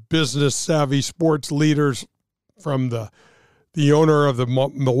of business-savvy sports leaders, from the owner of the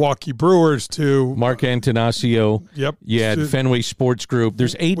Milwaukee Brewers to Mark Antanasio. Yep. Yeah, Fenway Sports Group.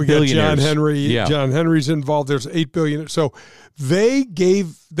 There's 8 we billionaires. Got John Henry. Yeah. John Henry's involved. There's 8 billion. So they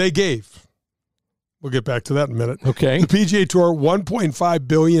gave. We'll get back to that in a minute. Okay. The PGA Tour, $1.5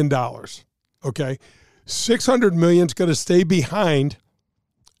 billion. Okay. $600 million is going to stay behind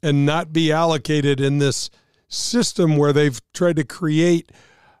and not be allocated in this system where they've tried to create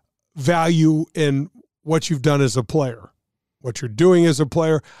value in what you've done as a player, what you're doing as a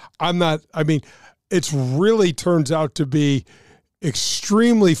player. It's really turns out to be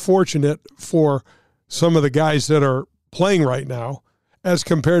extremely fortunate for some of the guys that are playing right now as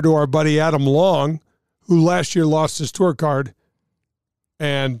compared to our buddy Adam Long, who last year lost his tour card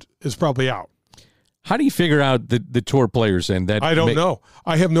and is probably out. How do you figure out the tour players? And that I don't know.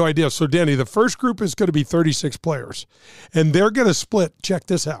 I have no idea. So, Danny, the first group is going to be 36 players, and they're going to split, check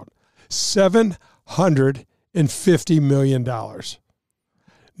this out, $750 million.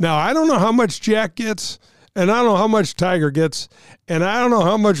 Now, I don't know how much Jack gets, and I don't know how much Tiger gets, and I don't know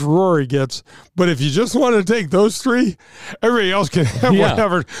how much Rory gets, but if you just want to take those three, everybody else can have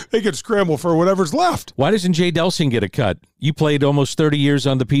whatever. They can scramble for whatever's left. Why doesn't Jay Delsing get a cut? You played almost 30 years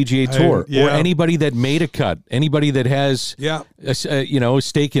on the PGA Tour. Or anybody that made a cut, anybody that has a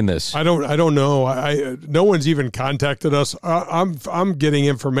stake in this. I don't know. No one's even contacted us. I'm getting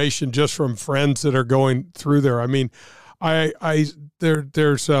information just from friends that are going through there. I mean,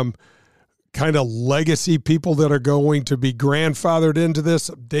 there's some kind of legacy people that are going to be grandfathered into this.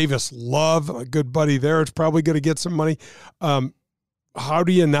 Davis Love, a good buddy there, is probably going to get some money. How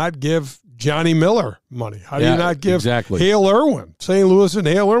do you not give Johnny Miller money? How do you not give Hale Irwin, St. Louis and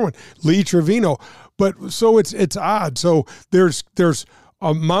Hale Irwin, Lee Trevino? But so it's odd. So there's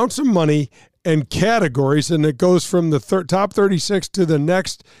amounts of money and categories, and it goes from the top 36 to the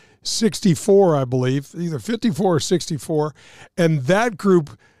next 64, I believe, either 54 or 64, and that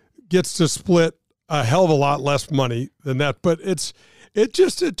group gets to split a hell of a lot less money than that. But it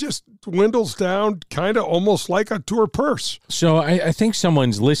just dwindles down kind of almost like a tour purse. So I think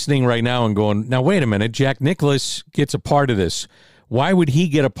someone's listening right now and going, now, wait a minute, Jack Nicklaus gets a part of this. Why would he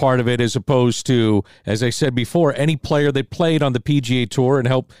get a part of it as opposed to, as I said before, any player that played on the PGA Tour and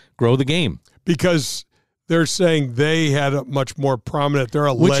helped grow the game? Because they're saying they had a much more prominent. They're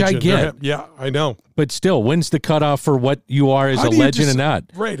a legend. Which I get. Yeah, I know. But still, when's the cutoff for what you are as a legend and not?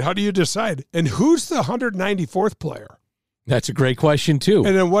 Right. How do you decide? And who's the 194th player? That's a great question, too.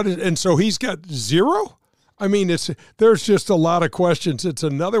 And then and so he's got zero? I mean, there's just a lot of questions. It's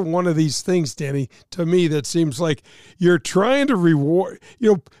another one of these things, Danny, to me, that seems like you're trying to reward.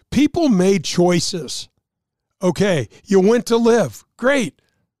 People made choices. Okay, you went to live. Great.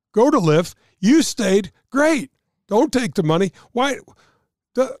 Go to live. You stayed. Great. Don't take the money. Why?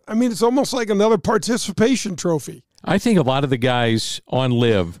 It's almost like another participation trophy. I think a lot of the guys on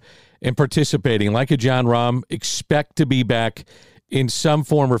live and participating, like a John Rahm, expect to be back in some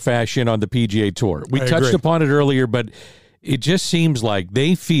form or fashion on the PGA Tour. We touched upon it earlier, but it just seems like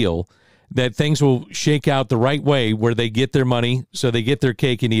they feel that things will shake out the right way where they get their money so they get their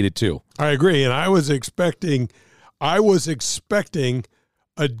cake and eat it too. I agree, and I was expecting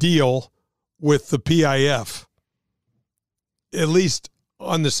a deal with the PIF, at least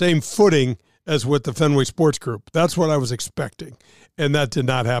on the same footing as with the Fenway Sports Group. That's what I was expecting, and that did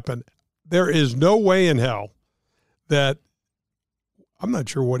not happen. There is no way in hell that, I'm not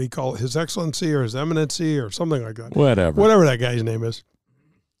sure what he called it, His Excellency or His Eminency or something like that. Whatever that guy's name is.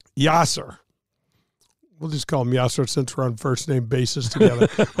 Yasser. We'll just call him Yasser since we're on first name basis together.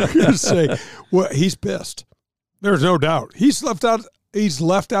 We're going to say, well, he's pissed. There's no doubt. He's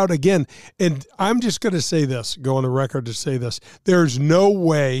left out again. And I'm just going to say this, go on the record to say this. There's no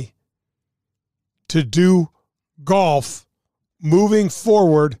way to do golf moving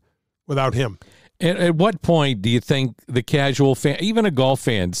forward without him. At what point do you think the casual fan, even a golf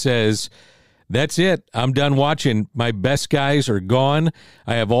fan, says, that's it, I'm done watching. My best guys are gone.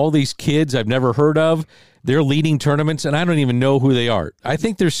 I have all these kids I've never heard of. They're leading tournaments, and I don't even know who they are. I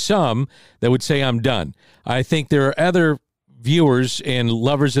think there's some that would say I'm done. I think there are other viewers and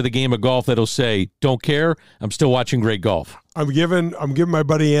lovers of the game of golf that'll say, don't care, I'm still watching great golf. I'm giving my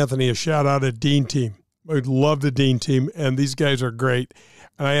buddy Anthony a shout-out at Dean Team. I love the Dean Team, and these guys are great.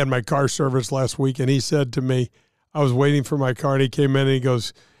 And I had my car service last week, and he said to me, I was waiting for my car, and he came in, and he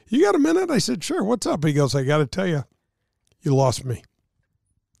goes, you got a minute? I said, sure, what's up? He goes, I got to tell you, you lost me.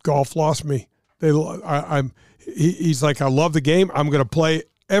 Golf lost me. He's like, I love the game. I'm going to play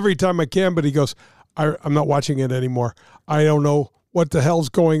every time I can, but he goes, I'm not watching it anymore. I don't know what the hell's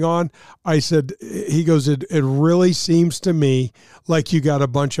going on. I said, he goes, it really seems to me like you got a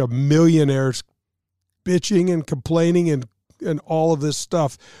bunch of millionaires bitching and complaining and all of this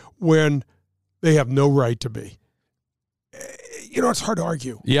stuff when they have no right to be. It's hard to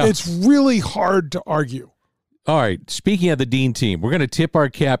argue. Yeah. It's really hard to argue. All right. Speaking of the Dean Team, we're going to tip our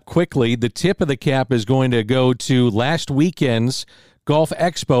cap quickly. The tip of the cap is going to go to last weekend's Golf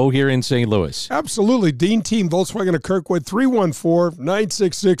Expo here in St. Louis. Absolutely. Dean Team, Volkswagen of Kirkwood,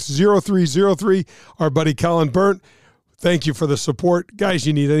 314-966-0303. Our buddy Colin Burnt, thank you for the support. Guys,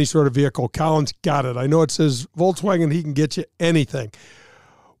 you need any sort of vehicle, Colin's got it. I know it says Volkswagen, he can get you anything.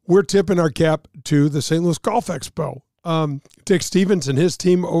 We're tipping our cap to the St. Louis Golf Expo. Dick Stevens and his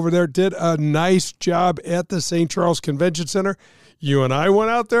team over there did a nice job at the St. Charles Convention Center. You and I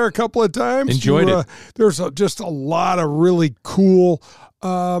went out there a couple of times. Enjoyed it. There's just a lot of really cool.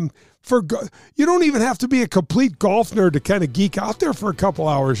 You don't even have to be a complete golf nerd to kind of geek out there for a couple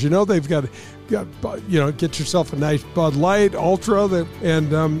hours. You know, they've got get yourself a nice Bud Light Ultra,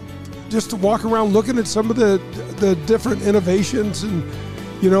 and just to walk around looking at some of the different innovations. And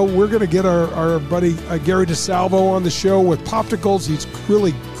you know, we're going to get our buddy Gary DeSalvo on the show with Popticles. He's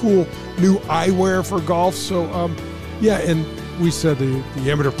really cool new eyewear for golf. So and we said the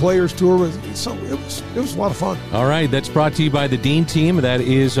Amateur Players Tour was it was a lot of fun. All right, that's brought to you by the Dean Team. That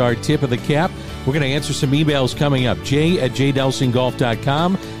is our tip of the cap. We're going to answer some emails coming up.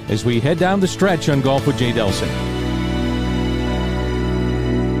 Jay@jdelsinggolf.com as we head down the stretch on Golf with Jay Delsing.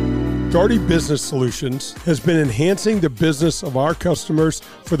 Daugherty Business Solutions has been enhancing the business of our customers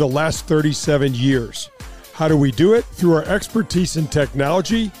for the last 37 years. How do we do it? Through our expertise in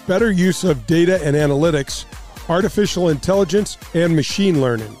technology, better use of data and analytics, artificial intelligence, and machine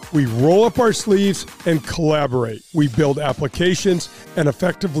learning. We roll up our sleeves and collaborate. We build applications and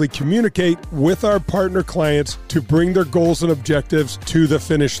effectively communicate with our partner clients to bring their goals and objectives to the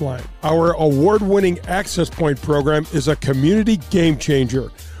finish line. Our award-winning Access Point program is a community game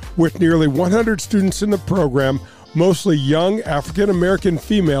changer. With nearly 100 students in the program, mostly young African-American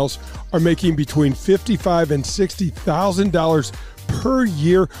females are making between $55,000 and $60,000 per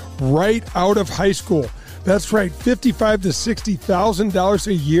year right out of high school. That's right, $55,000 to $60,000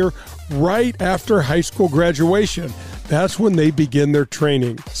 a year right after high school graduation. That's when they begin their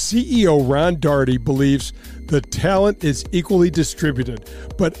training. CEO Ron Daugherty believes the talent is equally distributed,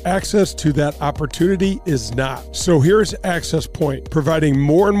 but access to that opportunity is not. So here's Access Point, providing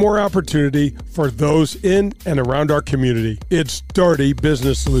more and more opportunity for those in and around our community. It's Daugherty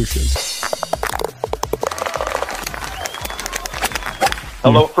Business Solutions.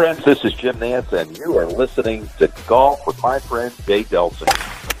 Hello, friends. This is Jim Nance, and you are listening to Golf with my friend Jay Delsing.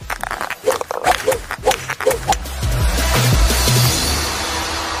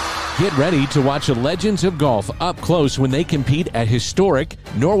 Get ready to watch the legends of golf up close when they compete at historic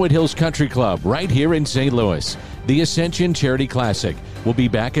Norwood Hills Country Club right here in St. Louis. The Ascension Charity Classic will be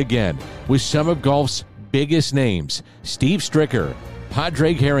back again with some of golf's biggest names: Steve Stricker,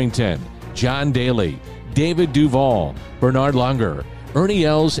 Padraig Harrington, John Daly, David Duval, Bernard Langer, Ernie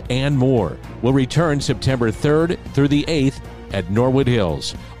Els, and more will return September 3rd through the 8th at Norwood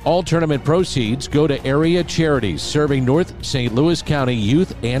Hills. All tournament proceeds go to area charities serving North St. Louis County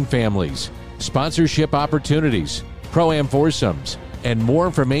youth and families. Sponsorship opportunities, pro-am foursomes, and more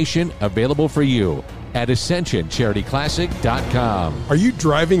information available for you at AscensionCharityClassic.com. Are you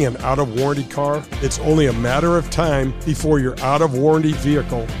driving an out-of-warranty car? It's only a matter of time before your out-of-warranty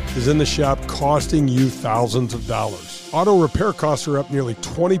vehicle is in the shop costing you thousands of dollars. Auto repair costs are up nearly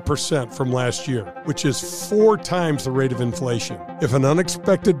 20% from last year, which is 4 times the rate of inflation. If an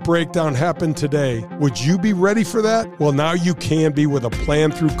unexpected breakdown happened today, would you be ready for that? Well, now you can be with a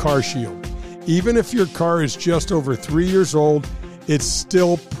plan through CarShield. Even if your car is just over 3 years old, it's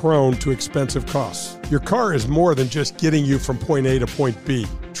still prone to expensive costs. Your car is more than just getting you from point A to point B.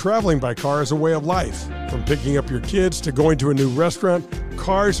 Traveling by car is a way of life. From picking up your kids to going to a new restaurant,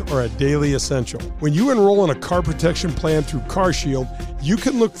 cars are a daily essential. When you enroll in a car protection plan through CarShield, you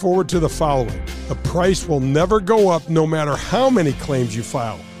can look forward to the following. The price will never go up no matter how many claims you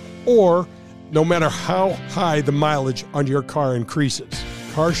file, or no matter how high the mileage on your car increases.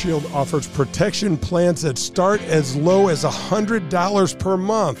 CarShield offers protection plans that start as low as $100 per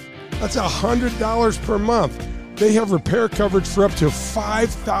month. That's $100 per month. They have repair coverage for up to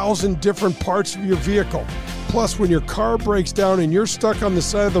 5,000 different parts of your vehicle. Plus, when your car breaks down and you're stuck on the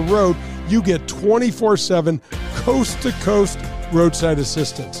side of the road, you get 24/7 coast-to-coast roadside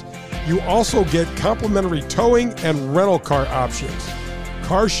assistance. You also get complimentary towing and rental car options.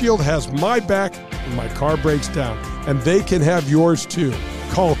 CarShield has my back when my car breaks down, and they can have yours too.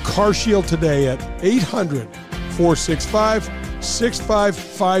 Call CarShield today at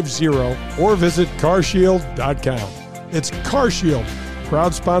 800-465-6550 or visit carshield.com. It's CarShield,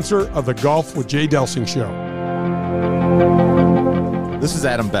 proud sponsor of the Golf with Jay Delsing show. This is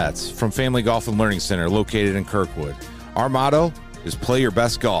Adam Betts from Family Golf and Learning Center located in Kirkwood. Our motto is play your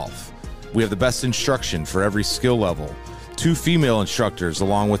best golf. We have the best instruction for every skill level. 2 female instructors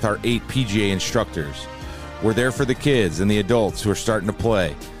along with our 8 PGA instructors. We're there for the kids and the adults who are starting to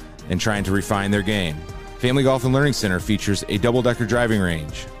play and trying to refine their game. Family Golf and Learning Center features a double-decker driving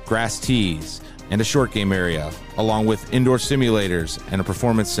range, grass tees, and a short game area, along with indoor simulators and a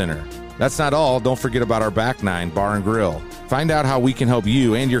performance center. That's not all. Don't forget about our Back Nine Bar and Grill. Find out how we can help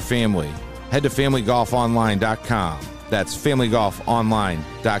you and your family. Head to familygolfonline.com. That's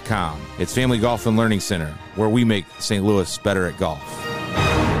familygolfonline.com. It's Family Golf and Learning Center, where we make St. Louis better at golf.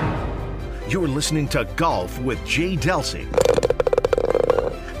 You're listening to Golf with Jay Delsing.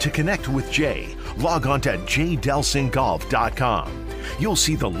 To connect with Jay, log on to jdelsinggolf.com. You'll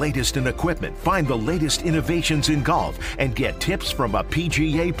see the latest in equipment, find the latest innovations in golf, and get tips from a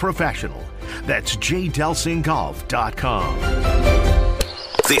PGA professional. That's jdelsinggolf.com.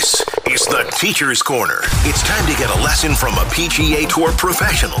 This is the Teacher's Corner. It's time to get a lesson from a PGA Tour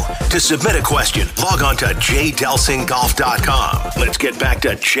professional. To submit a question, log on to jdelsinggolf.com. Let's get back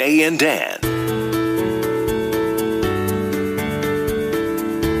to Jay and Dan.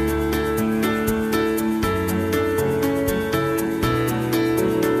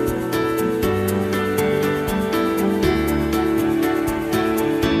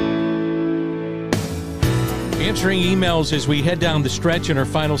 Answering emails as we head down the stretch in our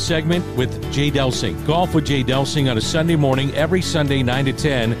final segment with Jay Delsing. Golf with Jay Delsing on a Sunday morning, every Sunday, 9 to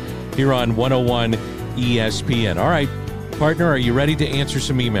 10, here on 101 ESPN. All right, partner, are you ready to answer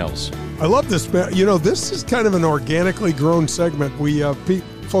some emails? I love this. You know, this is kind of an organically grown segment.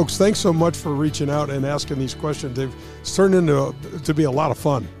 Folks, thanks so much for reaching out and asking these questions. They've turned into to be a lot of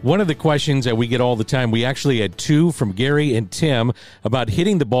fun. One of the questions that we get all the time, we actually had two from Gary and Tim about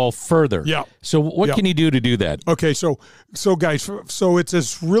hitting the ball further. Yeah. So what can you do to do that? Okay, so guys, so it's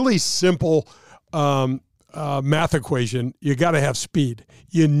this really simple math equation. You got to have speed.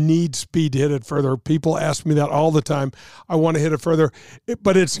 You need speed to hit it further. People ask me that all the time. I want to hit it further,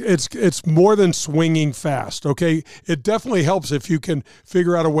 but it's more than swinging fast. Okay, it definitely helps if you can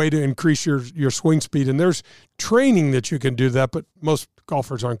figure out a way to increase your swing speed. And there's training that you can do that, but most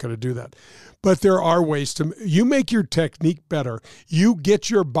golfers aren't going to do that. But there are ways you make your technique better. You get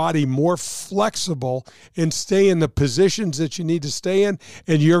your body more flexible and stay in the positions that you need to stay in,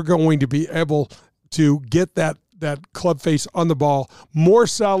 and you're going to be able to get that club face on the ball more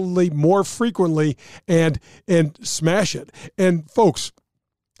solidly, more frequently, and smash it. And folks,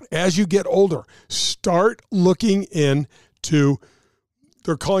 as you get older, start looking into,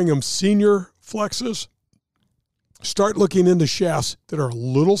 they're calling them senior flexes. Start looking into shafts that are a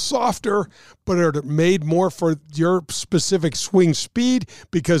little softer, but are made more for your specific swing speed,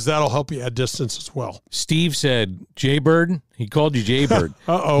 because that'll help you at distance as well. Steve said, Jaybird. He called you Jaybird.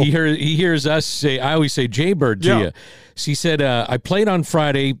 Uh-oh. He hears us say, I always say Jaybird to you. So he said, I played on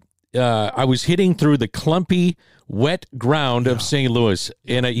Friday. I was hitting through the clumpy, wet ground of St. Louis.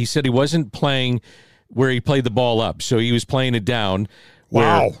 And he said he wasn't playing where he played the ball up. So he was playing it down.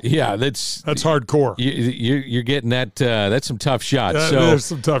 Wow. Yeah, that's hardcore. You're getting that. That's some tough shots. There's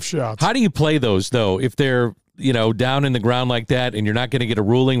some tough shots. How do you play those, though, if they're down in the ground like that, and you're not going to get a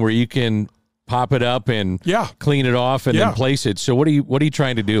ruling where you can pop it up and clean it off and then place it? So what are you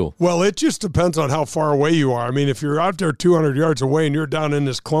trying to do? Well, it just depends on how far away you are. I mean, if you're out there 200 yards away and you're down in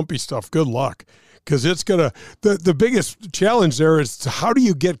this clumpy stuff, good luck. Because it's going to – the biggest challenge there is how do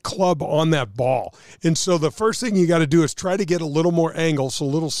you get club on that ball? And so the first thing you got to do is try to get a little more angle, so a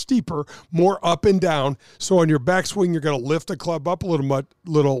little steeper, more up and down. So on your backswing, you're going to lift the club up a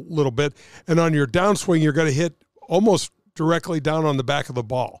little bit. And on your downswing, you're going to hit almost directly down on the back of the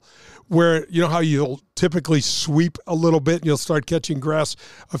ball. Where, you know how you'll typically sweep a little bit and you'll start catching grass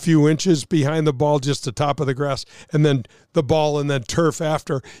a few inches behind the ball, just the top of the grass, and then the ball and then turf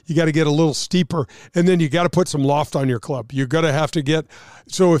after. You got to get a little steeper, and then you got to put some loft on your club. You're going to have to get –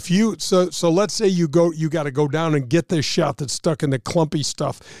 so let's say you got to go down and get this shot that's stuck in the clumpy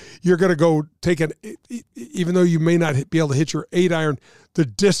stuff. You're going to go take even though you may not be able to hit your 8-iron, the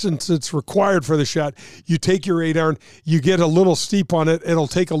distance that's required for the shot, you take your 8-iron, you get a little steep on it, it'll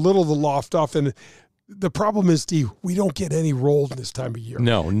take a little of the loft off. And the problem is, Steve, we don't get any rolled this time of year.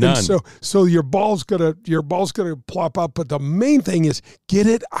 No, none. And so your ball's gonna plop up, but the main thing is get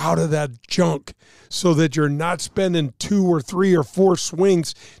it out of that junk so that you're not spending 2 or 3 or 4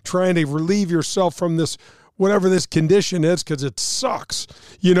 swings trying to relieve yourself from this whatever this condition is, because it sucks,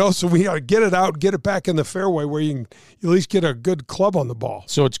 so we got to get it out, get it back in the fairway where you can at least get a good club on the ball.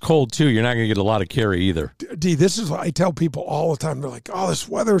 So it's cold too. You're not going to get a lot of carry either. D, this is what I tell people all the time. They're like, oh, this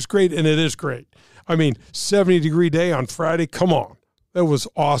weather is great. And it is great. I mean, 70-degree day on Friday. Come on. That was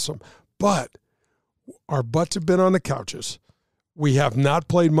awesome. But our butts have been on the couches. We have not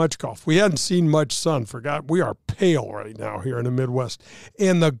played much golf. We hadn't seen much sun. We are pale right now here in the Midwest.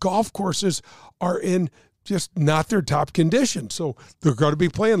 And the golf courses are in just not their top condition. So they're going to be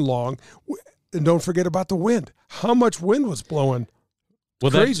playing long. And don't forget about the wind. How much wind was blowing?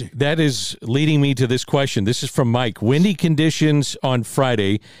 Well, crazy. That is leading me to this question. This is from Mike. Windy conditions on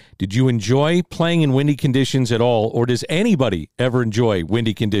Friday. Did you enjoy playing in windy conditions at all, or does anybody ever enjoy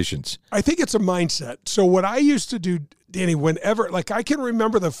windy conditions? I think it's a mindset. So what I used to do, Danny, whenever, like I can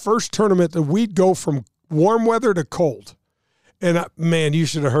remember the first tournament that we'd go from warm weather to cold. And, man, you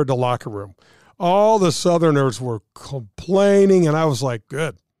should have heard the locker room. All the Southerners were complaining, and I was like,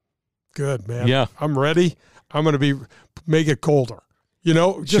 good, man. Yeah. I'm ready. I'm going to make it colder. You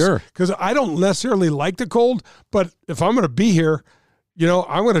know, just because I don't necessarily like the cold, but if I'm going to be here, you know,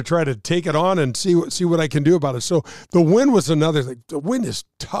 I'm going to try to take it on and see what I can do about it. So the wind was another thing. The wind is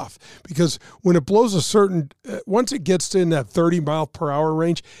tough because when it blows a certain, once it gets in that 30-mile-per-hour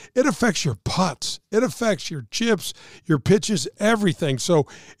range, it affects your putts. It affects your chips, your pitches, everything. So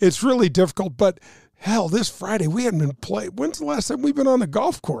it's really difficult. But hell, this Friday we hadn't been playing. When's the last time we've been on the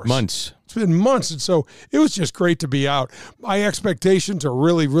golf course? Months. It's been months, and so it was just great to be out. My expectations are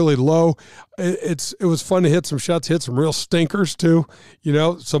really, really low. It was fun to hit some shots, hit some real stinkers too. You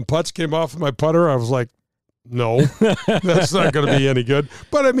know, some putts came off of my putter. I was like, no, that's not going to be any good.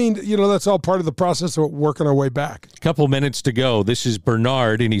 But, I mean, you know, that's all part of the process of working our way back. A couple minutes to go. This is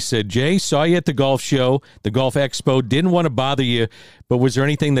Bernard, and he said, Jay, saw you at the golf show, the golf expo, didn't want to bother you, but was there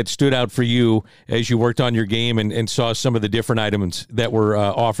anything that stood out for you as you worked on your game and saw some of the different items that were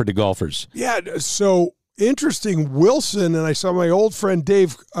offered to golfers? Yeah, so interesting. Wilson, and I saw my old friend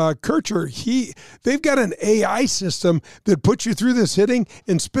Dave Kircher, they've got an AI system that puts you through this hitting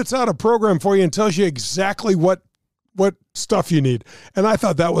and spits out a program for you and tells you exactly what stuff you need. And I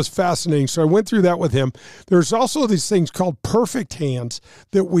thought that was fascinating. So I went through that with him. There's also these things called perfect hands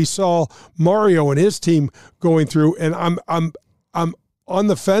that we saw Mario and his team going through. And I'm on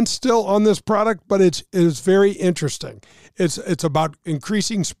the fence still on this product, but it is very interesting. It's about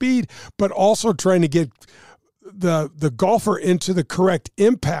increasing speed, but also trying to get the golfer into the correct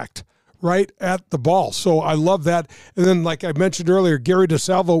impact right at the ball. So I love that. And then, like I mentioned earlier, Gary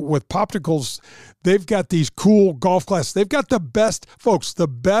DeSalvo with Popticles, they've got these cool golf glasses. They've got the best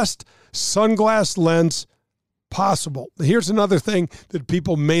sunglass lens possible. Here's another thing that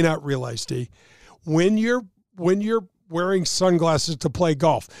people may not realize, D. When you're wearing sunglasses to play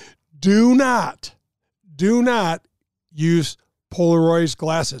golf, do not use Polaroid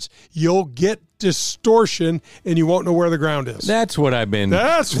glasses. You'll get distortion and you won't know where the ground is. That's what I've been.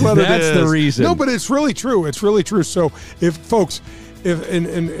 That's what it is. That's the reason. No, but it's really true. It's really true. So if folks,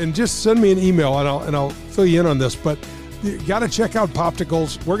 and just send me an email and I'll fill you in on this, but you got to check out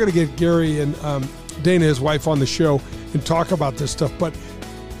Popticles. We're going to get Gary and Dana, his wife, on the show and talk about this stuff, but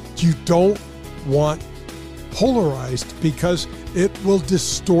you don't want polarized because it will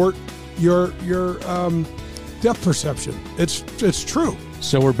distort your depth perception. It's true.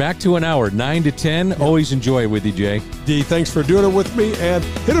 So we're back to an hour, 9 to 10. Yep. Always enjoy it with you, Jay. D, thanks for doing it with me, and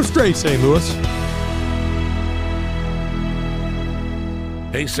hit them straight, St. Louis.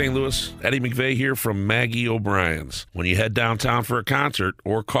 Hey, St. Louis, Eddie McVeigh here from Maggie O'Brien's. When you head downtown for a concert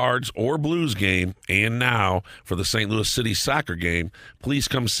or Cards or Blues game, and now for the St. Louis City soccer game, please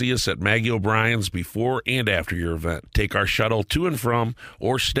come see us at Maggie O'Brien's before and after your event. Take our shuttle to and from,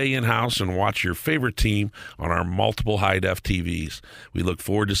 or stay in-house and watch your favorite team on our multiple high-def TVs. We look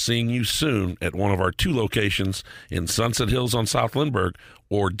forward to seeing you soon at one of our 2 locations in Sunset Hills on South Lindbergh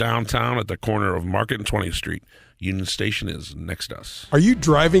or downtown at the corner of Market and 20th Street. Union Station is next to us. Are you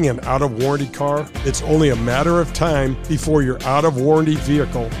driving an out-of-warranty car? It's only a matter of time before your out-of-warranty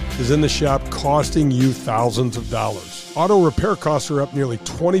vehicle is in the shop costing you thousands of dollars. Auto repair costs are up nearly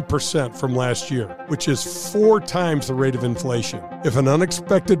 20% from last year, which is 4 times the rate of inflation. If an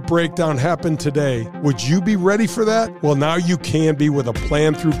unexpected breakdown happened today, would you be ready for that? Well, now you can be with a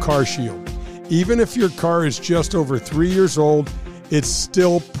plan through CarShield. Even if your car is just over 3 years old, it's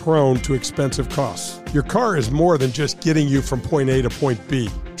still prone to expensive costs. Your car is more than just getting you from point A to point B.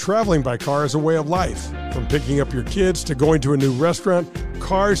 Traveling by car is a way of life. From picking up your kids to going to a new restaurant,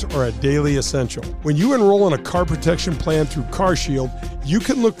 cars are a daily essential. When you enroll in a car protection plan through CarShield, you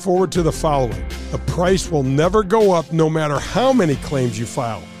can look forward to the following. The price will never go up no matter how many claims you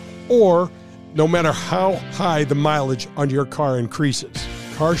file, or no matter how high the mileage on your car increases.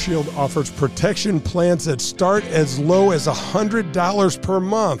 CarShield offers protection plans that start as low as $100 per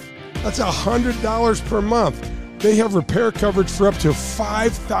month. That's $100 per month. They have repair coverage for up to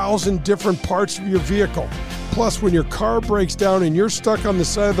 5,000 different parts of your vehicle. Plus, when your car breaks down and you're stuck on the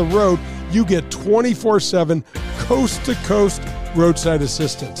side of the road, you get 24/7 coast-to-coast roadside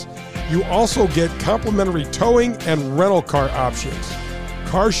assistance. You also get complimentary towing and rental car options.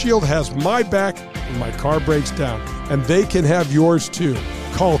 CarShield has my back when my car breaks down, and they can have yours too.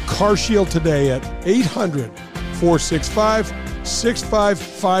 Call CarShield today at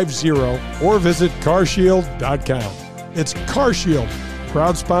 800-465-6550 or visit carshield.com. It's CarShield,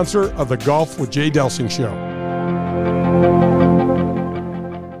 proud sponsor of the Golf with Jay Delsing show.